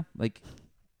like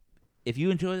if you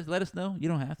enjoy this, let us know. You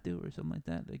don't have to or something like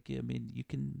that. Like I mean, you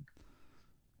can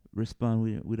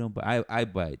respond. We don't bite. I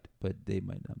bite, but they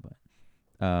might not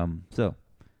bite. So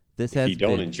this If has you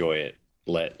don't been enjoy it,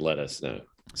 let us know.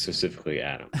 Specifically,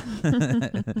 Adam.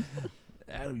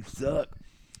 Adam, you suck.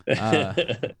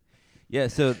 Yeah,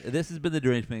 so this has been the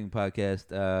Deranged Making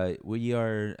Podcast. We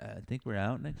are, I think we're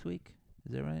out next week.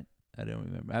 Is that right? I don't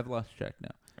remember. I've lost track now.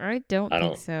 I don't I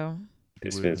think don't- so.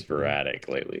 It's We're- been sporadic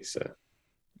lately, so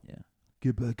Yeah.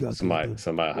 Get back out Somebody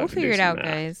there. will have We'll to do figure it some out, math.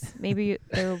 guys. Maybe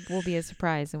there will be a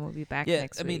surprise, and we'll be back Yeah,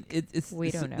 next I mean, week. it's We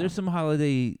don't know. There's some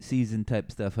holiday season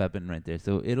type stuff happening right there,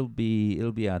 so it'll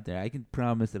be out there. I can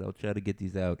promise that I'll try to get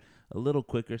these out a little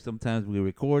quicker. Sometimes we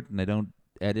record and I don't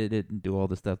edit it and do all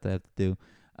the stuff that I have to do,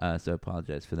 so I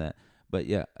apologize for that. But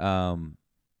yeah, be on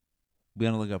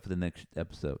the lookout for the next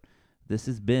episode. This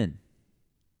has been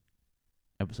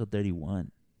episode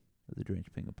 31 of the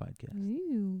Deranged Finger podcast.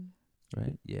 Ooh.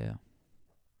 Right? Yeah.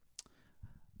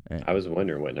 All right. I was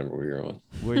wondering what number we were on.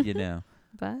 Where'd you now?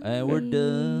 Bye. And we're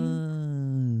done.